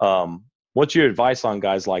 What's your advice on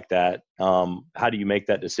guys like that? How do you make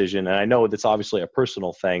that decision? And I know that's obviously a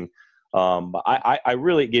personal thing, but I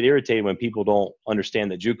really get irritated when people don't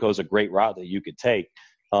understand that JUCO is a great route that you could take.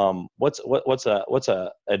 What's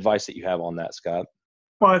a advice that you have on that, Scott?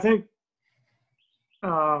 Well, I think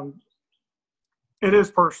it is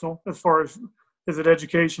personal as far as, is it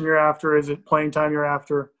education you're after? Is it playing time you're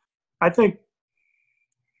after? I think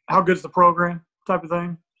how good's the program type of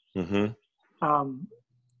thing. Mm-hmm.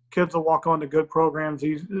 Kids will walk on to good programs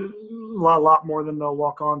a lot more than they'll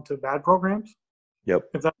walk on to bad programs. Yep.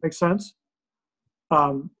 If that makes sense.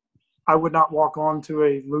 I would not walk on to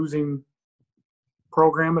a losing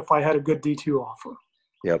program if I had a good D2 offer.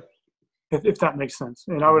 Yep. If that makes sense.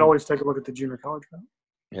 And I would always take a look at the junior college route.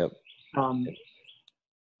 Yep.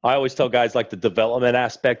 I always tell guys like the development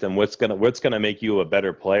aspect and what's gonna make you a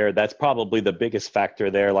better player. That's probably the biggest factor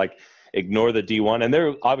there. Like, ignore the D1, and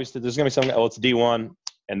there's gonna be something. Oh, it's D1,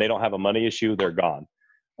 and they don't have a money issue. They're gone.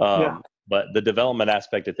 But the development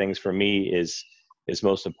aspect of things for me is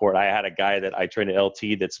most important. I had a guy that I trained at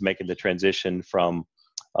LT that's making the transition from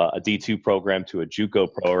a D2 program to a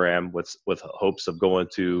JUCO program with hopes of going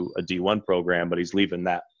to a D1 program, but he's leaving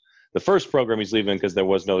that. The first program he's leaving because there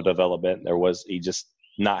was no development. He just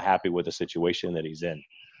not happy with the situation that he's in.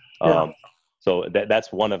 So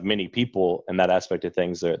that's one of many people in that aspect of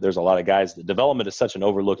things. There's a lot of guys. The development is such an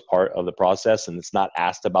overlooked part of the process, and it's not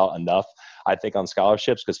asked about enough, I think, on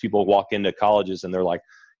scholarships, because people walk into colleges and they're like,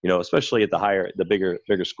 especially at the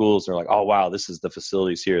bigger schools, they're like, oh, wow, this is the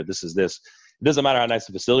facilities here. This is this. It doesn't matter how nice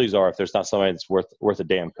the facilities are if there's not somebody that's worth a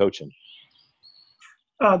damn coaching.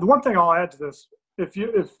 The one thing I'll add to this,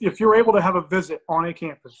 if you're able to have a visit on a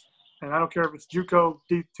campus, and I don't care if it's JUCO,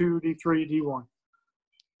 D2, D3, D1.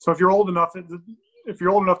 So if you're old enough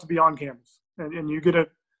to be on campus and you get to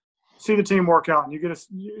see the team work out and you get to,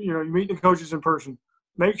 you meet the coaches in person,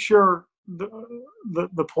 make sure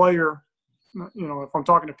the player, if I'm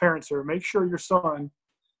talking to parents here, make sure your son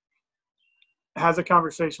has a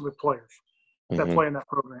conversation with players that play in that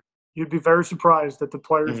program. You'd be very surprised that the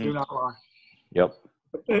players do not lie. Yep.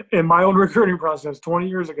 In my own recruiting process 20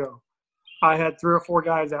 years ago, I had 3 or 4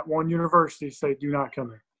 guys at one university say, do not come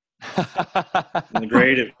here.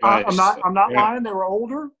 Great advice. I'm not lying. They were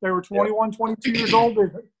older. They were 21, 22 years old.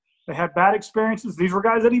 They had bad experiences. These were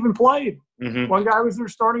guys that even played. One guy was their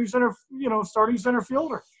starting center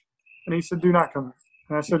fielder. And he said, do not come here.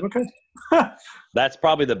 And I said, okay. That's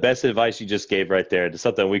probably the best advice you just gave right there. It's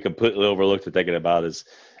something we completely overlooked at thinking about is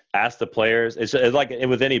ask the players. It's like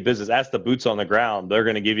with any business, ask the boots on the ground. They're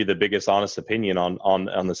going to give you the biggest honest opinion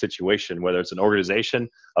on the situation, whether it's an organization,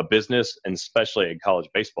 a business, and especially in college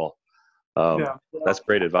baseball. That's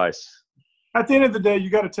great advice. At the end of the day, you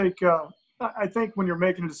got to take I think when you're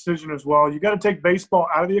making a decision as well, you got to take baseball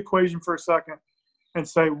out of the equation for a second and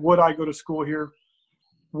say, would I go to school here?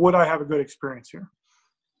 Would I have a good experience here?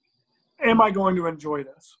 Am I going to enjoy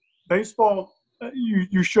this? Baseball,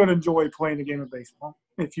 you should enjoy playing the game of baseball.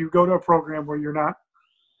 If you go to a program where you're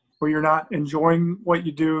not enjoying what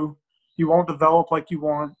you do, you won't develop like you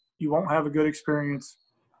want. You won't have a good experience.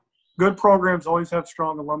 Good programs always have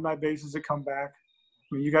strong alumni bases that come back.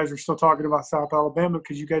 I mean, you guys are still talking about South Alabama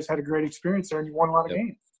because you guys had a great experience there and you won a lot of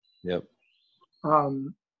games. Yep.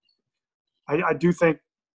 I do think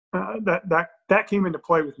that came into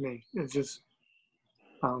play with me. It's just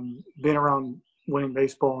being around winning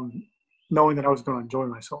baseball and knowing that I was going to enjoy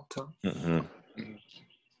myself too. Mm-hmm.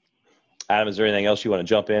 Adam, is there anything else you want to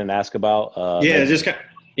jump in and ask about? Kind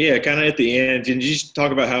of at the end. Can you just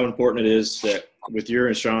talk about how important it is that with your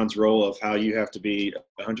and Sean's role of how you have to be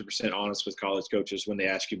 100% honest with college coaches when they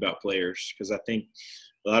ask you about players? Because I think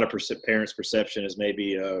a lot of parents' perception is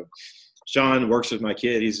maybe Sean works with my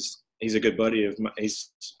kid. He's a good buddy of mine.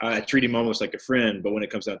 I treat him almost like a friend, but when it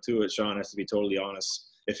comes down to it, Sean has to be totally honest.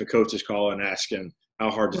 If a coach is calling and asking, how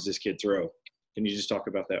hard does this kid throw? Can you just talk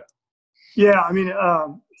about that? Yeah, I mean,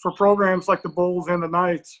 for programs like the Bulls and the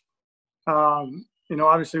Knights,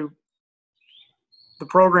 obviously the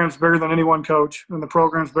program's bigger than any one coach, and the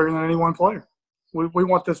program's bigger than any one player. We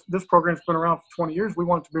want this program's been around for 20 years. We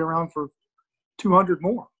want it to be around for 200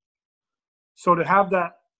 more. So to have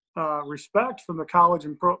that respect from the college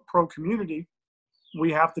and pro community,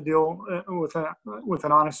 we have to deal with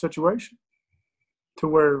an honest situation to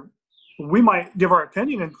where we might give our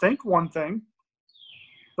opinion and think one thing,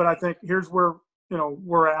 but I think here's where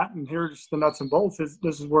we're at, and here's the nuts and bolts.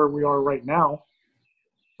 This is where we are right now.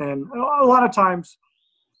 And a lot of times,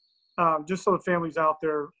 just so the families out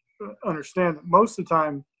there understand that most of the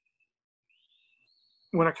time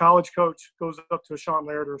when a college coach goes up to a Sean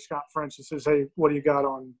Laird or a Scott French and says, hey, what do you got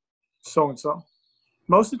on so-and-so?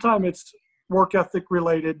 Most of the time it's work ethic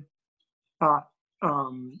related.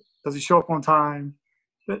 Does he show up on time?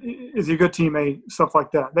 Is he a good teammate? Stuff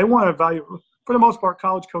like that. They want to evaluate. For the most part,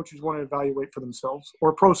 college coaches want to evaluate for themselves,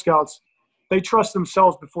 or pro scouts. They trust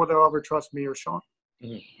themselves before they'll ever trust me or Sean.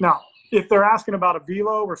 Mm-hmm. Now, if they're asking about a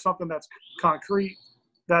velo or something that's concrete,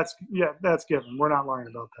 that's given. We're not lying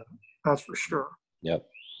about that. That's for sure. Yep.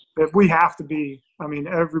 But we have to be,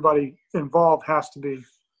 everybody involved has to be,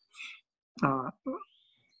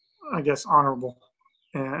 honorable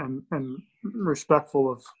and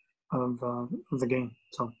respectful of the game.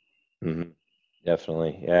 So. Mm-hmm.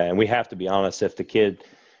 Definitely. Yeah. And we have to be honest. If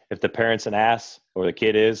the parent's an ass or the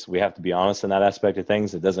kid is, we have to be honest in that aspect of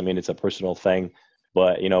things. It doesn't mean it's a personal thing,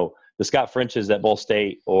 but the Scott Frenches at Ball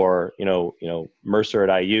State or, Mercer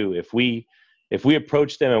at IU, if we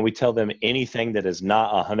approach them and we tell them anything that is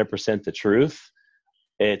not 100% the truth,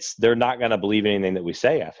 they're not going to believe anything that we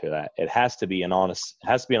say after that. It has to be an honest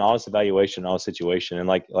evaluation, honest situation. And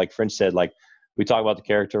like French said, we talk about the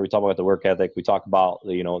character, we talk about the work ethic, we talk about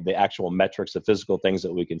the actual metrics, the physical things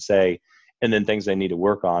that we can say, and then things they need to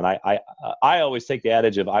work on. I always take the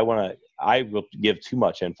adage of I will give too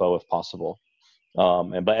much info if possible.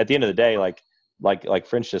 But at the end of the day, like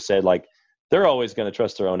French just said, they're always going to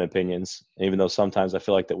trust their own opinions, even though sometimes I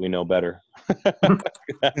feel like that we know better. The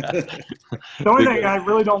only thing I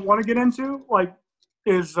really don't want to get into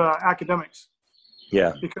is academics.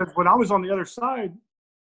 Yeah. Because when I was on the other side,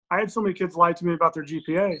 I had so many kids lie to me about their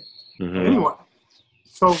GPA. Mm-hmm. Anyway,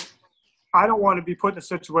 so I don't want to be put in a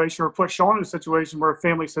situation or put Sean in a situation where a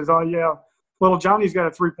family says, oh, yeah, little Johnny's got a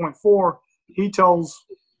 3.4. He tells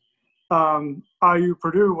IU,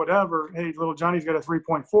 Purdue, whatever, hey, little Johnny's got a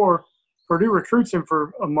 3.4. Purdue recruits him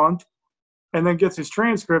for a month and then gets his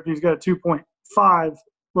transcript. He's got a 2.5.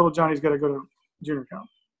 Little Johnny's got to go to junior college.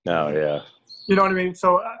 Oh, yeah. You know what I mean?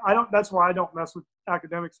 So that's why I don't mess with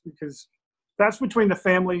academics, because that's between the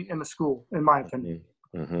family and the school, in my opinion.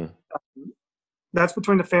 Mm-hmm. That's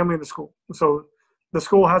between the family and the school. So the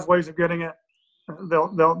school has ways of getting it.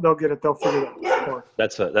 They'll get it. They'll figure it out.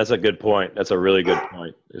 That's a good point. That's a really good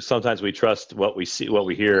point. Sometimes we trust what we see, what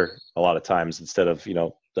we hear a lot of times, instead of,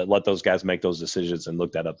 let those guys make those decisions and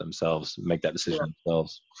look that up themselves, make that decision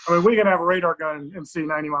themselves. We can have a radar gun and see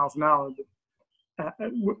 90 miles an hour, but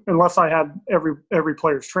unless I had every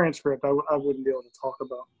player's transcript, I wouldn't be able to talk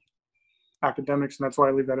about academics, and that's why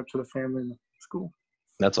I leave that up to the family and the school.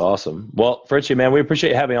 That's awesome. Well, Fritchie, man, we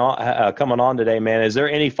appreciate having coming on today, man. Is there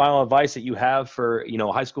any final advice that you have for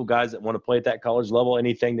high school guys that want to play at that college level?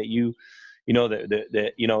 Anything that you've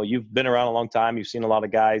been around a long time, you've seen a lot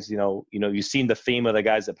of guys, you've seen the theme of the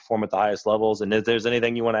guys that perform at the highest levels, and if there's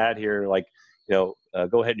anything you want to add here,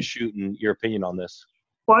 go ahead and shoot and your opinion on this.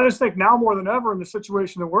 Well, I just think now more than ever in the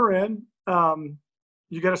situation that we're in,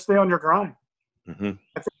 you got to stay on your grind. Mm-hmm.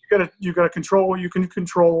 I think you got to control what you can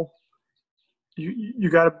control. You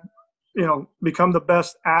got to, become the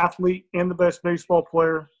best athlete and the best baseball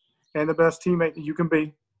player and the best teammate that you can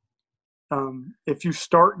be. If you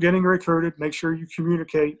start getting recruited, make sure you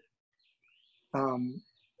communicate.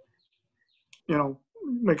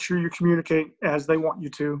 Make sure you communicate as they want you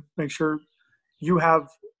to. Make sure you have,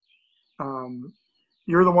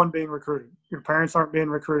 you're the one being recruited. Your parents aren't being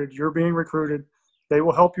recruited. You're being recruited. They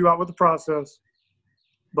will help you out with the process,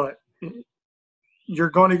 but you're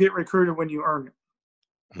going to get recruited when you earn it.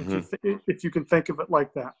 Mm-hmm. If you can think of it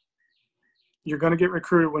like that, you're going to get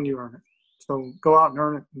recruited when you earn it. So go out and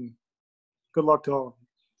earn it, and good luck to all of you.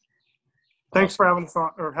 Thanks for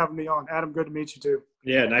having me on, Adam. Good to meet you too.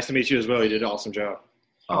 Yeah, nice to meet you as well. You did an awesome job.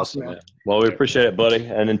 Awesome, man. Well, we appreciate it, buddy.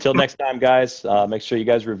 And until next time, guys, make sure you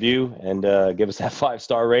guys review and give us that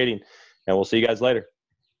 5-star rating, and we'll see you guys later.